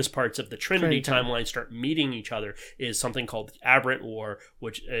earliest parts of the Trinity timeline start meeting each other, is something called the Aberrant War,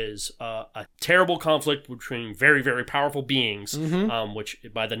 which is a terrible conflict between very, very powerful beings, which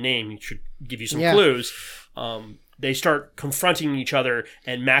by the name should give you some clues. They start confronting each other,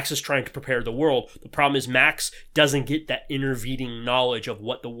 and Max is trying to prepare the world. The problem is Max doesn't get that intervening knowledge of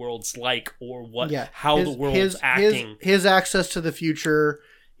what the world's like, or how the world's acting. His access to the future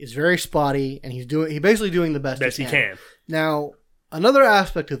is very spotty, and he's basically doing the best he can. Now, another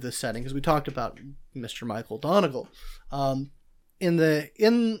aspect of this setting, because we talked about Mr. Michael Donegal, in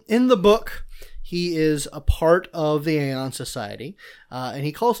the book, he is a part of the Aeon Society, and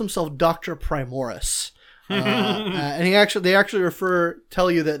he calls himself Dr. Primoris. And they actually tell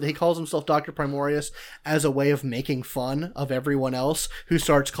you that he calls himself Dr. Primorius as a way of making fun of everyone else who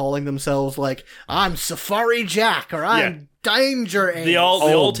starts calling themselves, like, I'm Safari Jack, or I'm Danger Ace. They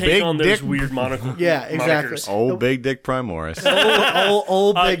all take on those weird monocle. Yeah, exactly. Old Big Dick Primoris.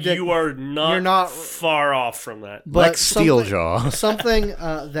 old Big Dick. You're not far off from that. But like Steeljaw. Something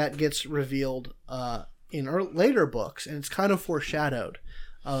that gets revealed in later books, and it's kind of foreshadowed,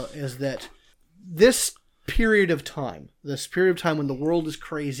 is that this period of time when the world is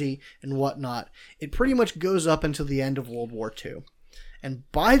crazy and whatnot, it pretty much goes up until the end of World War II. And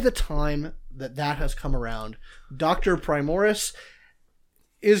by the time that has come around, Dr. Primoris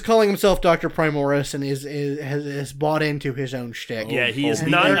is calling himself Dr. Primoris and has bought into his own shtick. Yeah, he is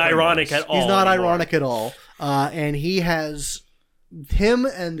not ironic at all. He's not ironic at all. And he has, him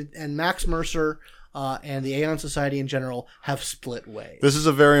and Max Mercer and the Aeon Society in general have split ways. This is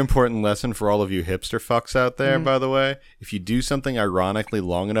a very important lesson for all of you hipster fucks out there, by the way. If you do something ironically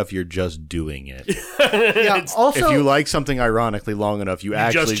long enough, you're just doing it. Also, if you like something ironically long enough, you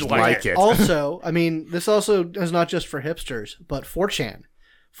actually like it. Also, I mean, this also is not just for hipsters, but 4chan.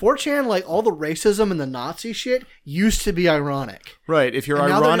 4chan, like all the racism and the Nazi shit, used to be ironic. Right. If you're And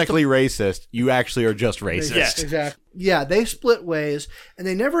now they're ironically racist, you actually are just racist. Yes. Exactly. Yeah, they split ways, and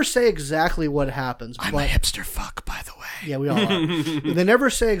they never say exactly what happens. I'm but, a hipster fuck, by the way. Yeah, we all are. They never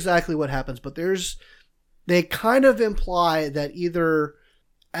say exactly what happens, but they kind of imply that either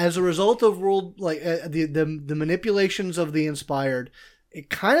as a result of the manipulations of the Inspired, they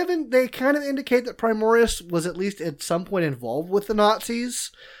kind of indicate that Primorius was at least at some point involved with the Nazis,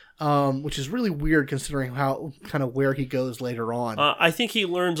 which is really weird considering how kind of where he goes later on. I think he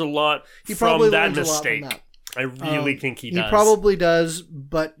learns a lot He probably from that learns a lot from mistake. that. I really think he does. He probably does,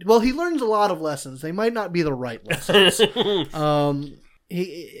 but he learns a lot of lessons. They might not be the right lessons.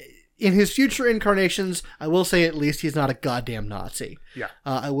 In his future incarnations, I will say at least he's not a goddamn Nazi. Yeah.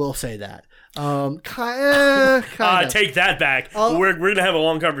 I will say that. Kind of. Take that back. We're gonna have a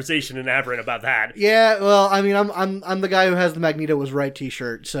long conversation in Aberrant about that. Yeah, well, I mean, I'm the guy who has the Magneto was right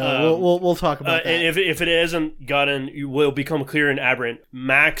T-shirt, so we'll talk about that. And if it hasn't gotten, you will become clear in Aberrant.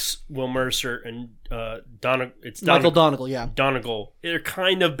 Max, Will Mercer, and Michael Donegal, yeah, Donegal. They're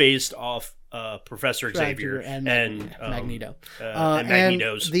kind of based off Professor Xavier and Magneto, and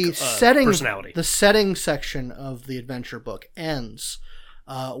Magneto's personality. The setting section of the adventure book ends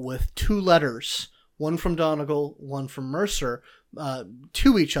with two letters, one from Donegal, one from Mercer,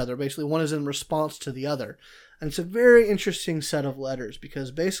 to each other. Basically, one is in response to the other. And it's a very interesting set of letters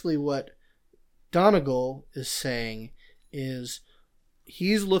because basically what Donegal is saying is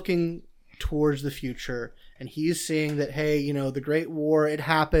he's looking towards the future and he's seeing that, hey, the Great War, it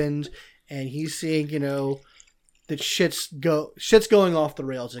happened, and he's seeing, that shit's going off the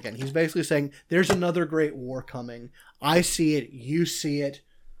rails again. He's basically saying there's another Great War coming. I see it. You see it.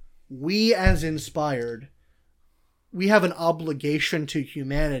 We, as Inspired, we have an obligation to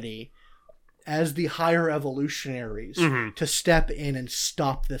humanity as the higher evolutionaries to step in and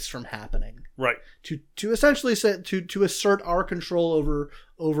stop this from happening. Right. To essentially to assert our control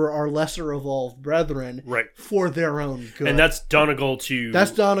over our lesser evolved brethren, right, for their own good. And that's Donegal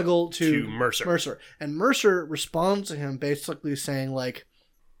to Mercer. And Mercer responds to him basically saying, like,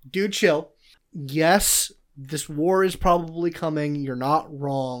 dude, chill. Yes, this war is probably coming. You're not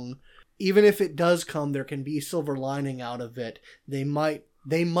wrong. Even if it does come, there can be silver lining out of it. They might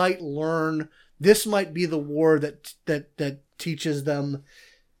learn. This might be the war that teaches them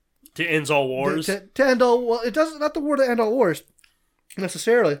to end all wars. To end all. Well, it doesn't. Not the war to end all wars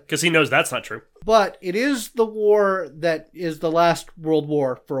necessarily, because he knows that's not true. But it is the war that is the last World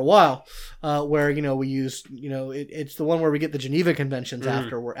War for a while, where we use it's the one where we get the Geneva Conventions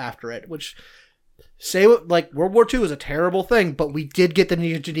after it, which. World War II is a terrible thing, but we did get the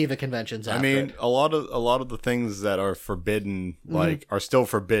Geneva Conventions after it. a lot of the things that are forbidden, are still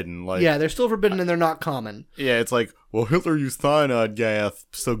forbidden. Yeah, they're still forbidden and they're not common. Yeah, it's like, well, Hitler used cyanide gas,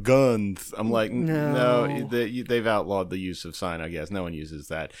 so guns. I'm like, no, they've outlawed the use of cyanide gas. No one uses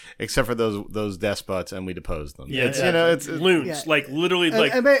that except for those despots, and we depose them. Yeah, it's loons. Yeah. Like literally,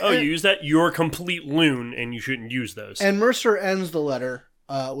 you use that, you're a complete loon, and you shouldn't use those. And Mercer ends the letter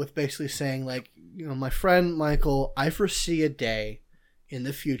with basically saying, like, my friend Michael, I foresee a day in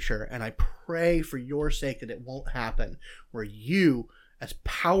the future, and I pray for your sake that it won't happen, where you, as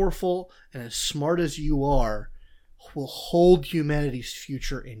powerful and as smart as you are, will hold humanity's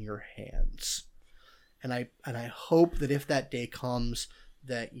future in your hands. And I hope that if that day comes,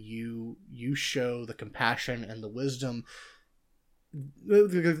 that you show the compassion and the wisdom.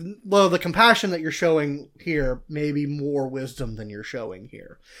 Well, the compassion that you're showing here may be more wisdom than you're showing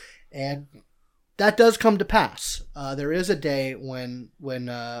here. And that does come to pass. There is a day when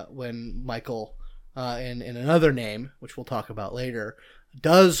Michael, in another name, which we'll talk about later,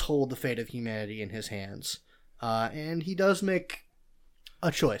 does hold the fate of humanity in his hands, and he does make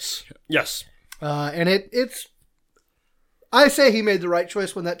a choice. Yes, and it's. I say he made the right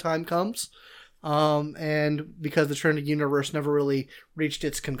choice when that time comes, and because the Trinity universe never really reached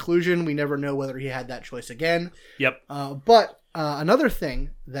its conclusion, we never know whether he had that choice again. Yep. But another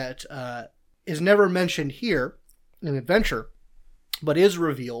thing that is never mentioned here in Adventure, but is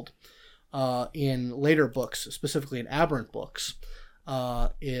revealed in later books, specifically in Aberrant books,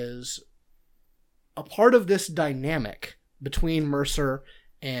 is a part of this dynamic between Mercer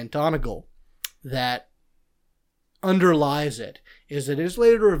and Donegal that underlies it is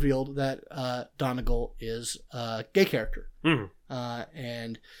later revealed that Donegal is a gay character.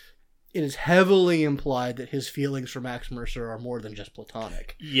 And it is heavily implied that his feelings for Max Mercer are more than just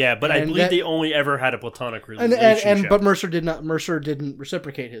platonic. Yeah, but I believe they only ever had a platonic relationship. But Mercer didn't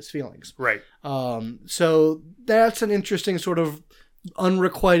reciprocate his feelings. Right. So that's an interesting sort of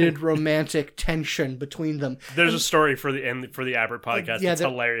unrequited romantic tension between them. There's a story for the Abert podcast. It's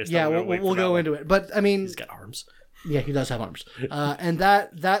hilarious. Yeah, we'll go into it. But I mean, he's got arms. Yeah, he does have arms. And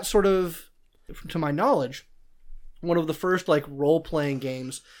that sort of, to my knowledge, one of the first like role playing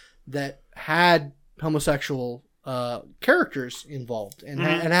games that had homosexual characters involved and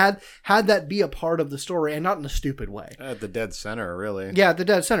had that be a part of the story, and not in a stupid way. At the dead center, really. Yeah, the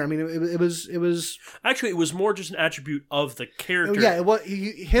dead center. I mean, it was actually, it was more just an attribute of the character. Yeah, it was.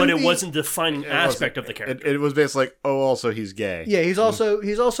 But it wasn't the defining aspect of the character. It was basically like, oh, also he's gay. Yeah, he's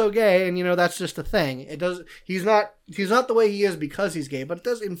also gay, and that's just a thing. It does. He's not the way he is because he's gay, but it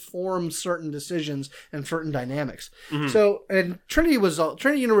does inform certain decisions and certain dynamics. Mm-hmm. So, and Trinity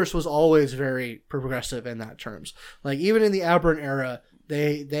Universe was always very progressive in that terms. Like even in the Aberrant era,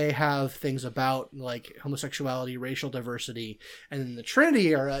 they have things about like homosexuality, racial diversity, and in the Trinity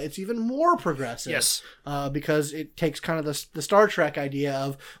era, it's even more progressive. Yes, because it takes kind of the Star Trek idea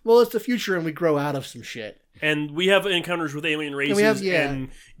of, well, it's the future and we grow out of some shit. And we have encounters with alien races and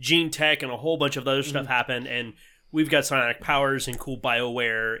gene tech and a whole bunch of other stuff happen, and we've got psionic powers and cool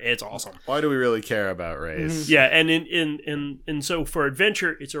BioWare. It's awesome. Why do we really care about race? Yeah, and so for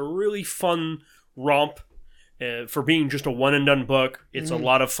Adventure, it's a really fun romp. For being just a one and done book, it's a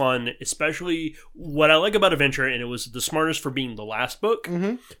lot of fun. Especially what I like about Adventure, and it was the smartest for being the last book,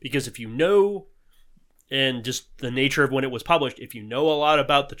 because if you know, and just the nature of when it was published, if you know a lot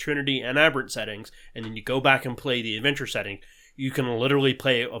about the Trinity and Aberrant settings, and then you go back and play the Adventure setting, you can literally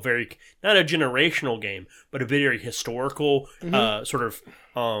play a very, not a generational game, but a very historical sort of.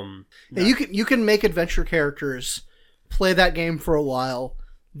 Yeah, you can make Adventure characters, play that game for a while,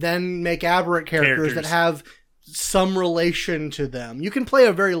 then make Aberrant characters that have some relation to them. You can play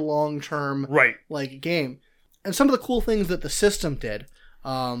a very long-term like game. And some of the cool things that the system did,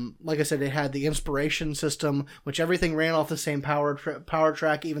 like I said, it had the inspiration system, which everything ran off the same power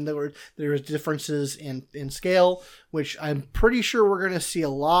track, even though there was differences in scale, which I'm pretty sure we're going to see a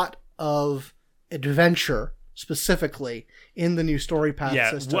lot of Adventure specifically in the new story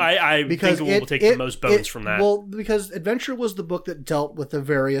path system. I think we'll take the most bones from that. Well, because Adventure was the book that dealt with the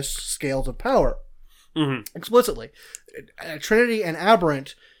various scales of power explicitly. Trinity and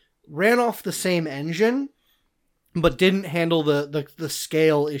Aberrant ran off the same engine, but didn't handle the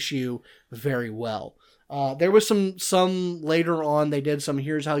scale issue very well. There was some later on, they did some,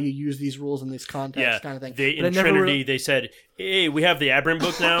 here's how you use these rules in this context kind of thing. In Trinity, they said, hey, we have the Aberrant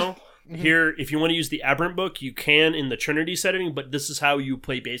book now. Here, if you want to use the Aberrant book, you can in the Trinity setting, but this is how you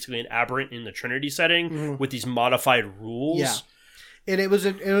play basically an Aberrant in the Trinity setting with these modified rules. Yeah. And it was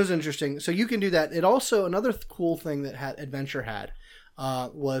interesting. So you can do that. It also, another cool thing that Adventure had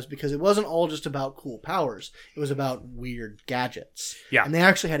was because it wasn't all just about cool powers. It was about weird gadgets. Yeah. And they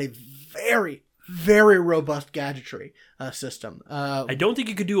actually had a very, very robust gadgetry system. I don't think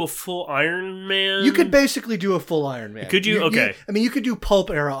you could do a full Iron Man. You could basically do a full Iron Man. Could you? Okay. You could do Pulp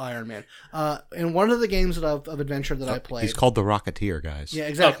era Iron Man. In one of the games of Adventure that I played, he's called the Rocketeer, guys. Yeah,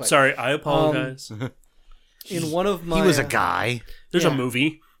 exactly. Oh, sorry, I apologize. In one of my, he was a guy. There's a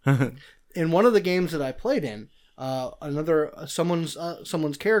movie. In one of the games that I played in,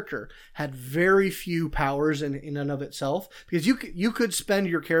 someone's character had very few powers in and of itself, because you could spend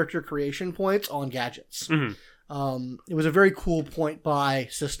your character creation points on gadgets. It was a very cool point buy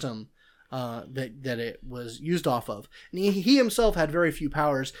system that it was used off of. And he himself had very few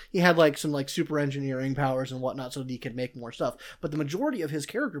powers. He had some super engineering powers and whatnot, so that he could make more stuff. But the majority of his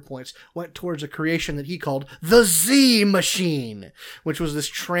character points went towards a creation that he called the Z Machine, which was this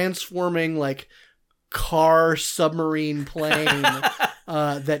transforming car submarine plane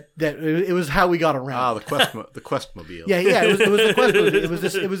that it was how we got around. The Questmobile. yeah, it was the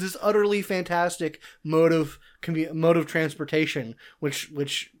Questmobile. It was this utterly fantastic mode of transportation,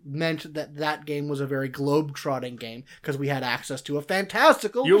 which meant that game was a very globe-trotting game, because we had access to a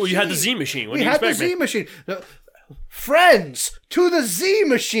fantastical machine. You had the Z Machine. We had the Z Machine. Friends, to the Z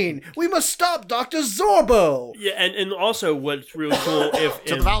Machine! We must stop Dr. Zorbo! Yeah, and also what's really cool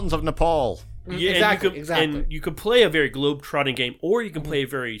to the mountains of Nepal. Yeah, exactly. And you could play a very globe-trotting game, or you can play a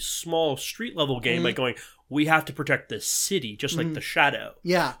very small street-level game by going, we have to protect the city, just like The Shadow.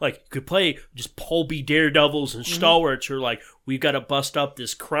 Yeah. You could play just pulpy daredevils and stalwarts who are we've got to bust up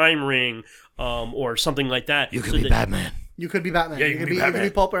this crime ring, or something like that. You could be Batman. You could be Batman. Yeah, you could be Batman. You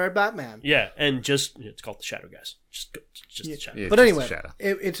could be Pulp or Batman. Yeah, and it's called The Shadow, guys. Just The Shadow. Yeah, but anyway,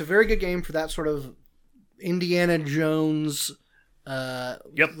 it's a very good game for that sort of Indiana Jones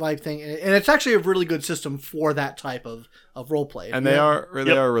like thing, and it's actually a really good system for that type of role play. And they are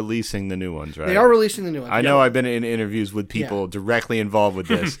releasing the new ones, right? They are releasing the new ones. I know I've been in interviews with people directly involved with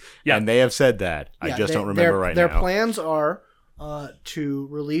this, and they have said that. I just don't remember right now. Their plans are to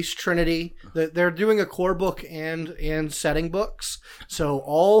release Trinity. They're doing a core book and setting books. So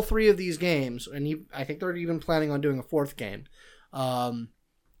all 3 of these games, and I think they're even planning on doing a 4th game, are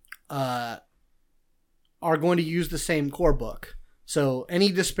going to use the same core book. So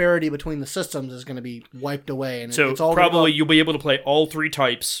any disparity between the systems is going to be wiped away. And so it's all probably you'll be able to play all 3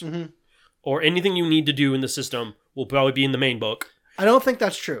 types, Mm-hmm. or anything you need to do in the system will probably be in the main book. I don't think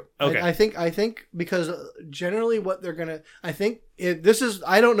that's true. Okay. I think because generally what they're gonna, this is,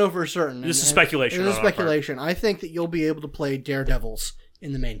 I don't know for certain. This is speculation. This is on our part. speculation. I think that you'll be able to play Daredevils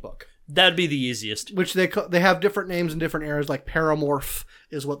in the main book, That'd be the easiest. which they have different names in different eras. Like Paramorph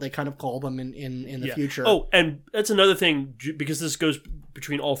is what they kind of call them in the future. Oh, and that's another thing, because this goes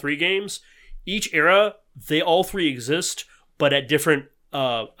between all 3 games. Each era, they all 3 exist, but at different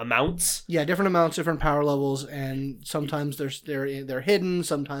amounts. Yeah, different amounts, different power levels, and sometimes they're hidden.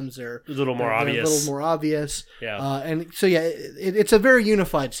 Sometimes they're A little more they're obvious. A little more obvious. Yeah. And so yeah, it's a very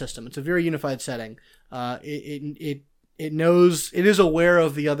unified system. It's a very unified setting. It knows, it is aware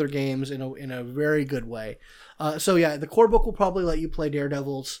of the other games in a very good way. So yeah, the core book will probably let you play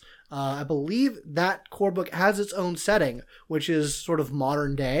Daredevils. I believe that core book has its own setting, which is sort of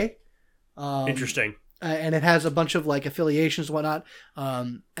modern day. Interesting. And it has a bunch of like affiliations and whatnot.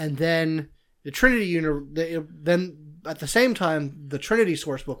 And then the Trinity then at the same time, the Trinity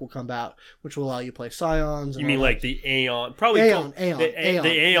source book will come out, which will allow you to play Scions. You mean like the Aeon? Probably Aeon. The Aeon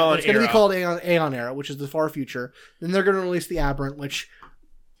It's going to era. be called Aeon era, which is the far future. Then they're going to release the Aberrant, which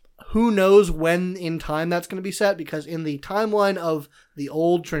who knows when in time that's going to be set, because in the timeline of the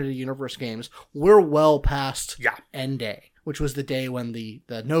old Trinity Universe games, we're well past End Day, which was the day when the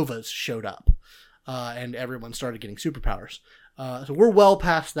Novas showed up. And everyone started getting superpowers. So we're well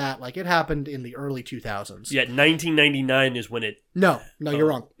past that. Like, it happened in the early 2000s. Yeah, 1999 is when it... No, you're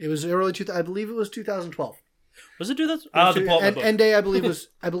wrong. It was early 2000. I believe it was 2012. Was it 2000? I'll have to pull up my book. End Day, I believe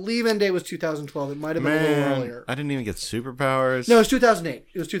End Day was 2012. It might have been a little earlier. I didn't even get superpowers. No, it was 2008.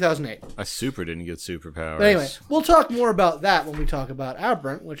 It was 2008. I super didn't get superpowers. But anyway, we'll talk more about that when we talk about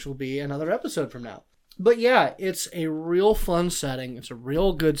Aberrant, which will be another episode from now. But yeah, it's a real fun setting. It's a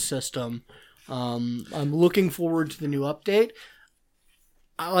real good system. I'm looking forward to the new update.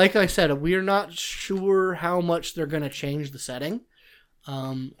 Like I said, we're not sure how much they're going to change the setting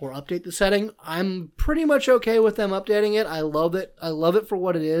or update the setting. I'm pretty much okay with them updating it. I love it. I love it for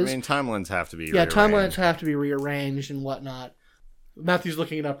what it is. I mean, timelines have to be rearranged. rearranged. Timelines have to be rearranged and whatnot. Matthew's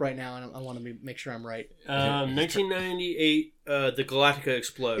looking it up right now, and I want to make sure I'm right. 1998, the Galactica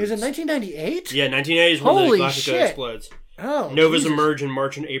explodes. Is it 1998? Yeah, 1998 is when Holy the Galactica shit. explodes. Oh, Novas Jesus. emerge in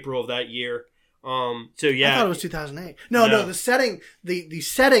March and April of that year. So yeah, I thought it was 2008. No, the setting, the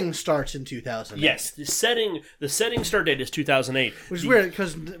setting starts in 2008. yes, the setting start date is 2008. Which is weird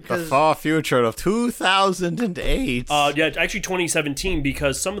because The far future of 2008. Yeah, actually 2017,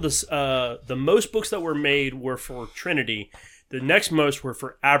 because some of the most books that were made were for Trinity. The next most were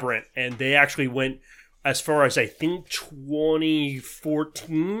for Aberrant, and they actually went as far as I think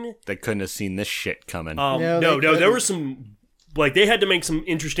 2014. They couldn't have seen this shit coming. No, No, they there were some, like, they had to make some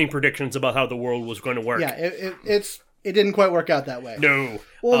interesting predictions about how the world was going to work. yeah, it didn't quite work out that way. No.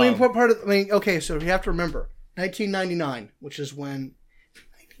 Well, I mean, okay, so you have to remember 1999, which is when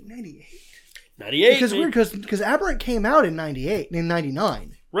 1998. 98. Because man. weird, because Aberrant came out in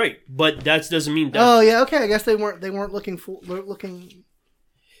 99. Right, but that doesn't mean that. Oh yeah, okay. I guess they weren't looking.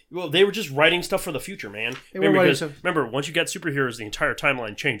 Well, they were just writing stuff for the future, man. They were writing stuff. Remember, once you got superheroes, the entire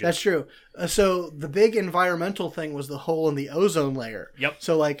timeline changes. That's true. So the big environmental thing was the hole in the ozone layer. Yep.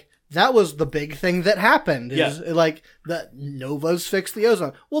 So like that was the big thing that happened. Yeah. Like the Novas fixed the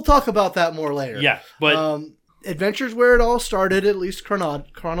ozone. We'll talk about that more later. Yeah, but Adventure's where it all started, at least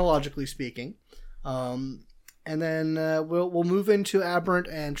chronologically speaking. And then we'll move into Aberrant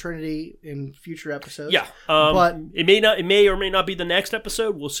and Trinity in future episodes. yeah, but it may or may not be the next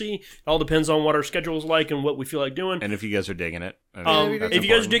episode. We'll see. It all depends on what our schedule is like and what we feel like doing. and if you guys are digging it. I mean, If that's you guys are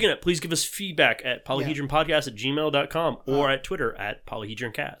important. digging it, please give us feedback at polyhedronpodcast@gmail.com or at Twitter at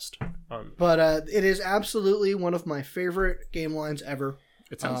polyhedroncast. but it is absolutely one of my favorite game lines ever.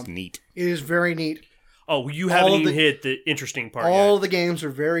 It sounds neat. It is very neat. Oh, you haven't All of even the- hit the interesting part All yet. the games are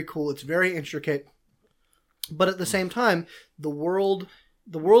very cool. It's very intricate. But at the same time, the worlds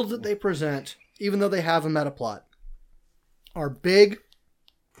that they present, even though they have a meta plot, are big.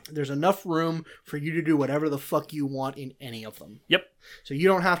 There's enough room for you to do whatever the fuck you want in any of them. Yep. So you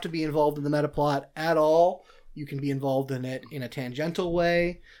don't have to be involved in the meta plot at all. You can be involved in it in a tangential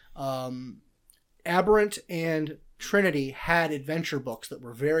way. Aberrant and Trinity had adventure books that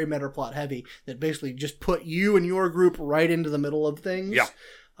were very meta plot heavy that basically just put you and your group right into the middle of things. Yeah.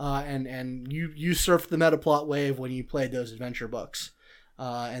 and you surfed the meta plot wave when you played those adventure books,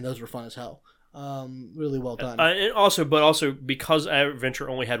 and those were fun as hell. Really well done. And also because Adventure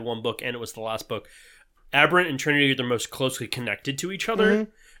only had one book and it was the last book, Aberrant and Trinity are the most closely connected to each other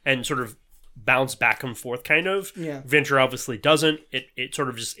and sort of bounce back and forth kind of. Yeah. Venture obviously doesn't. It sort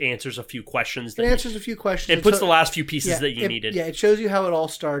of just answers a few questions. It answers a few questions. It puts the last few pieces that you needed. Yeah, it shows you how it all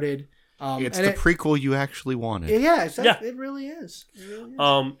started. It's the prequel you actually wanted. Yeah, exactly. It really is.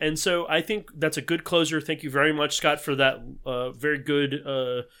 And so I think that's a good closer. Thank you very much, Scott, for that very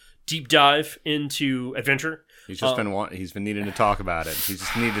good deep dive into Adventure. He's just he's been needing to talk about it. He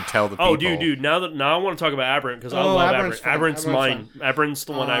just needed to tell the people. Oh, dude! Now I want to talk about Aberrant because I love Aberrant. Aberrant's mine. Aberrant's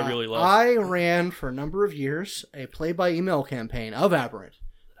the one I really love. I ran for a number of years a play-by-email campaign of Aberrant.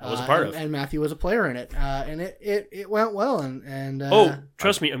 I was a part of, and Matthew was a player in it, and it went well. And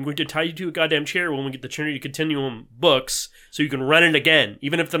trust me, I'm going to tie you to a goddamn chair when we get the Trinity Continuum books, so you can run it again,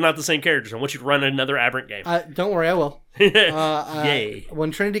 even if they're not the same characters. I want you to run another Aberrant game. Don't worry, I will. Yay!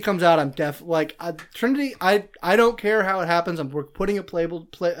 When Trinity comes out, I'm Trinity. I don't care how it happens. We're putting a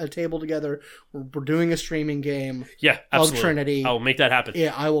table together. We're doing a streaming game. Yeah, absolutely. Of Trinity. I'll make that happen.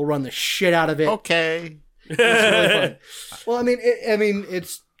 Yeah, I will run the shit out of it. Okay. It's really fun. Well,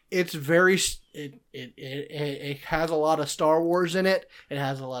 it's very. It has a lot of Star Wars in it. It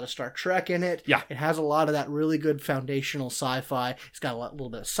has a lot of Star Trek in it. Yeah. It has a lot of that really good foundational sci-fi. It's got little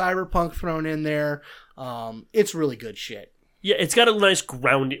bit of cyberpunk thrown in there. It's really good shit. Yeah, it's got a nice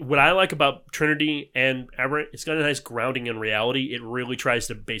grounding. What I like about Trinity and Aberrant, it's got a nice grounding in reality. It really tries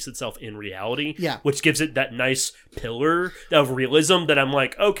to base itself in reality. Yeah. Which gives it that nice pillar of realism that I'm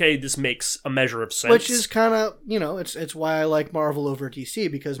like, okay, this makes a measure of sense. Which is kind of, it's why I like Marvel over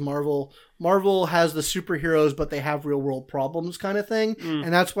DC, because Marvel has the superheroes, but they have real world problems kind of thing.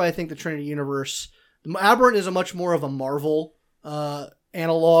 And that's why I think the Trinity universe, Aberrant is a much more of a Marvel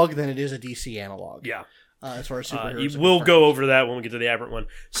analog than it is a DC analog. Yeah. As far as superheroes. We'll go over that when we get to the Aberrant one.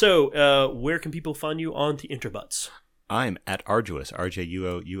 So, where can people find you on the interbuts? I'm at Arduous,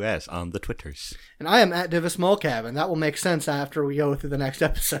 RJUOUS, on the Twitters. And I am at Divis Smallcab, and that will make sense after we go through the next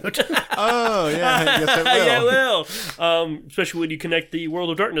episode. Oh, yeah, yes it will. Yeah, it will. Especially when you connect the World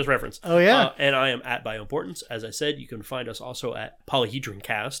of Darkness reference. Oh, yeah. And I am at Bioimportance. As I said, you can find us also at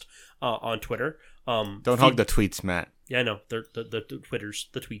Polyhedroncast on Twitter. Don't hog the tweets, Matt. Yeah, I know. They're the Twitters,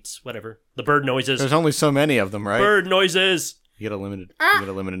 the tweets, whatever. The bird noises. There's only so many of them, right? Bird noises. You get a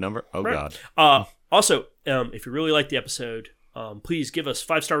limited number? Oh, right. God. Also, if you really like the episode, please give us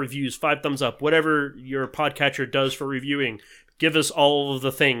 5-star reviews, 5 thumbs up, whatever your podcatcher does for reviewing. Give us all of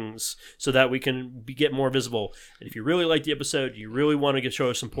the things so that we can get more visible. And if you really like the episode, you really want to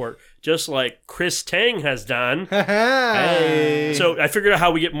show us support, just like Chris Tang has done. Hey. So I figured out how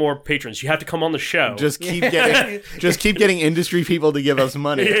we get more patrons. You have to come on the show. Just keep getting industry people to give us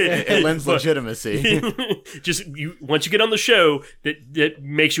money. It lends legitimacy. Once you get on the show, that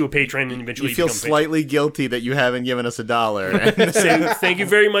makes you a patron, and eventually you feel slightly guilty that you haven't given us $1. So thank you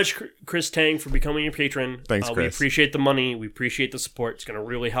very much, Chris Tang, for becoming a patron. Thanks, Chris. We appreciate the money. We appreciate the support. It's going to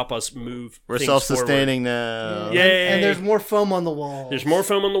really help us move. We're self-sustaining now. Yay! And there's more foam on the walls. There's more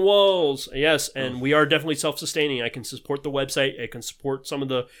foam on the walls. Yes, and we are definitely self-sustaining. I can support the website. I can support some of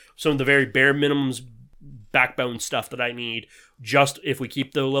the very bare minimums, backbone stuff that I need. Just if we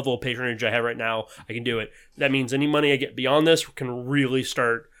keep the level of patronage I have right now, I can do it. That means any money I get beyond this can really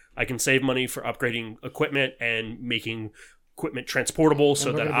start. I can save money for upgrading equipment and making equipment transportable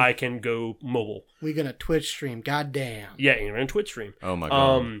so that I can go mobile. We're gonna Twitch stream. Goddamn. Yeah, you're gonna Twitch stream. Oh my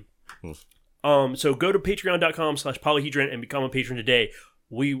god. So go to patreon.com/polyhedron and become a patron today.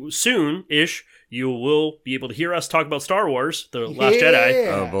 Soon-ish, you will be able to hear us talk about Star Wars, The Last Jedi.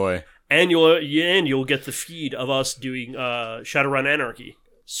 Oh boy. And you'll get the feed of us doing Shadowrun Anarchy.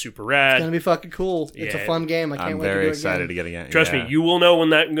 Super rad. It's gonna be fucking cool. It's a fun game. I can't wait to do it. I'm very excited to get again. Trust me, you will know when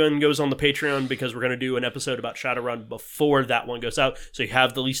that gun goes on the Patreon, because we're going to do an episode about Shadowrun before that one goes out, so you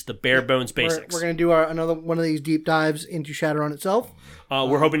have at least the bare bones basics. We're going to do another one of these deep dives into Shadowrun itself.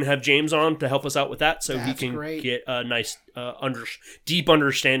 We're hoping to have James on to help us out with that, so he can get a nice, deep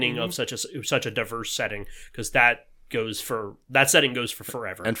understanding of such a diverse setting, because that setting goes for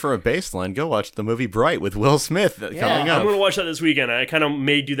forever. And for a baseline, go watch the movie Bright with Will Smith coming up. I'm going to watch that this weekend. I kind of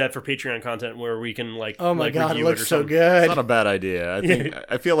may do that for Patreon content where we can oh my god, it looks so It's good. not a bad idea.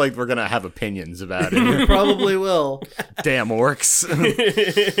 I feel like we're going to have opinions about it. We probably will. Damn orcs.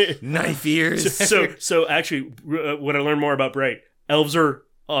 Knife ears. So actually, when I learned more about Bright, elves are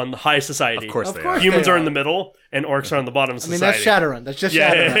on the high society. Of course they are. Humans are in the middle, and orcs are on the bottom of society. That's Shadowrun. That's just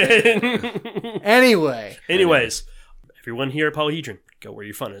Shadowrun. Anyways, everyone here at Polyhedron, go where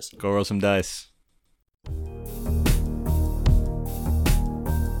your fun is. Go roll some dice.